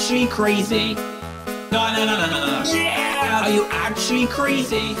actually crazy? No, no, no, no, no, no. Yeah! Are you actually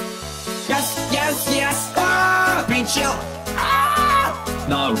crazy? Yes, yes, yes! Ah! Be chill! Ah!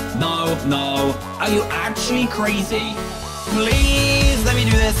 No, no, no. Are you actually crazy? Please let me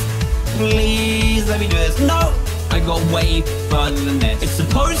do this. Please let me do this. No! I go way further than this. It's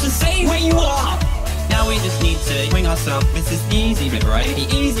supposed to say where you are. Now we just need to swing ourselves. This is the easy bit, right? The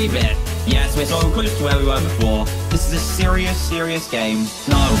easy bit. Yes, we're so close to where we were before. This is a serious, serious game.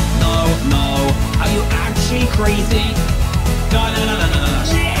 No, no, no. Are you actually crazy? No, no, no, no, no,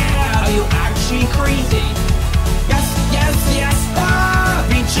 no. Yeah! Are you actually crazy? Yes, yes, yes. Ah!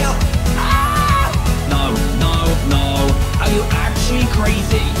 Be chill. Ah! No, no, no. Are you actually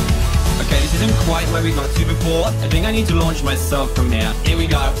crazy? Okay, this isn't quite where we got to before. I think I need to launch myself from here. Here we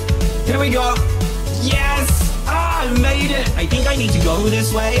go. Here we go. Yes! Ah, I made it! I think I need to go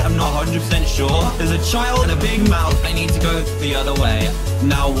this way. I'm not 100% sure. There's a child and a big mouth. I need to go the other way.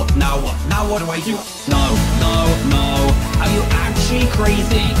 Now what? Now what? Now what do I do? No, no, no. Are you actually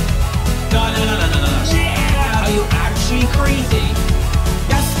crazy? No, no, no, no, no, no. Yeah! Are you actually crazy?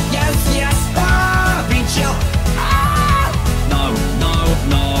 Yes, yes, yes! Ah! Be chill! Ah! No, no,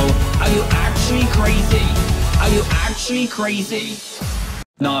 no. Are you actually crazy? Are you actually crazy?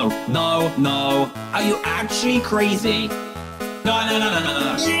 No, no, no. Are you actually crazy? No, no, no, no,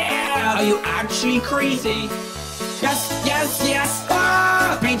 no, no. Yeah! Are you actually crazy? Yes, yes, yes!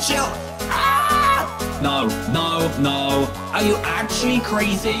 Ah! Be chill! Ah! No, no, no. Are you actually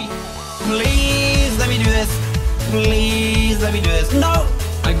crazy? Please let me do this. Please let me do this. No!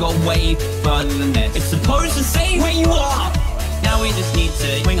 I go way further than this. It's supposed to say where you are. Now we just need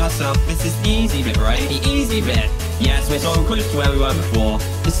to swing ourselves. This is the easy bit, right? The easy bit. Yes, we're so close to where we were before.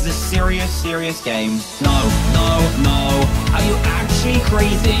 This is a serious, serious game. No, no, no. Are you actually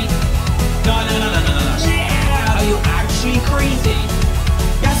crazy? No, no, no, no, no, no. Yeah! Are you actually crazy?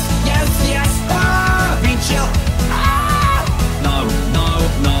 Yes, yes, yes! Ah! Be chill! Ah! No, no,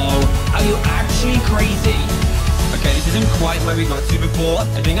 no. Are you actually crazy? Okay, this isn't quite where we got to before.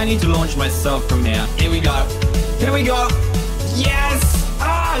 I think I need to launch myself from here. Here we go. Here we go. Yes!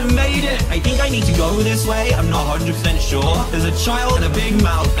 Ah, I made it! I think I need to go this way. I'm not 100% sure. There's a child and a big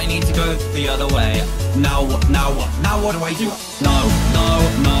mouth. I need to go the other way. Now what? Now what? Now what do I do? No, no,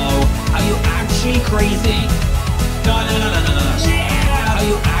 no. Are you actually crazy? No, no, no, no, no, no. Yeah! Are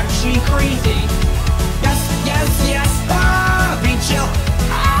you actually crazy? Yes, yes, yes! Ah! Be chill!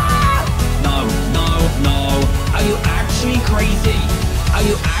 Ah! No, no, no. Are you actually crazy? Are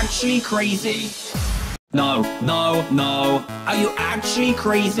you actually crazy? No, no, no. Are you actually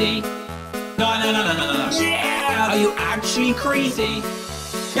crazy? No, no, no, no, no, no. Yeah! Are you actually crazy?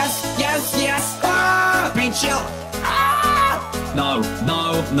 Yes, yes, yes! Ah! Be chill! Ah! No,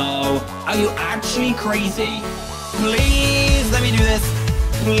 no, no. Are you actually crazy? Please let me do this.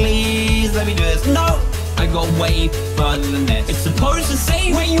 Please let me do this. No! I go way further than this. It's supposed to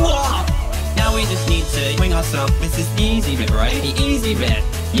say where you are. Now we just need to swing ourselves. This is the easy bit, right? The easy bit.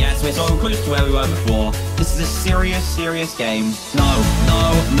 Yes, we're so close to where we were before. This is a serious, serious game. No,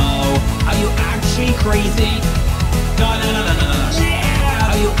 no, no. Are you actually crazy? No, no, no, no, no, no. Yeah!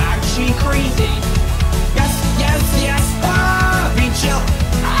 Are you actually crazy? Yes, yes, yes! Ah! Be chill!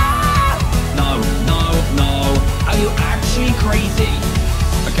 Ah! No, no, no. Are you actually crazy?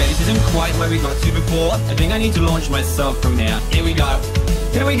 Okay, this isn't quite where we got to before. I think I need to launch myself from here. Here we go.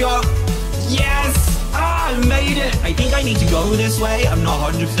 Here we go. Yes! Ah, I made it! I think I need to go this way. I'm not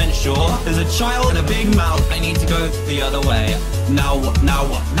 100% sure. There's a child and a big mouth. I need to go the other way. Now what? Now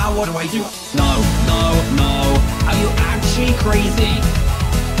what? Now what do I do? No, no, no. Are you actually crazy?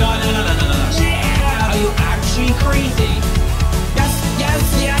 No, no, no, no, no, no. Yeah! Are you actually crazy? Yes, yes,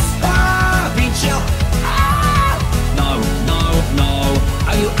 yes! Ah!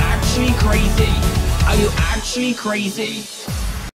 crazy? Are you actually crazy?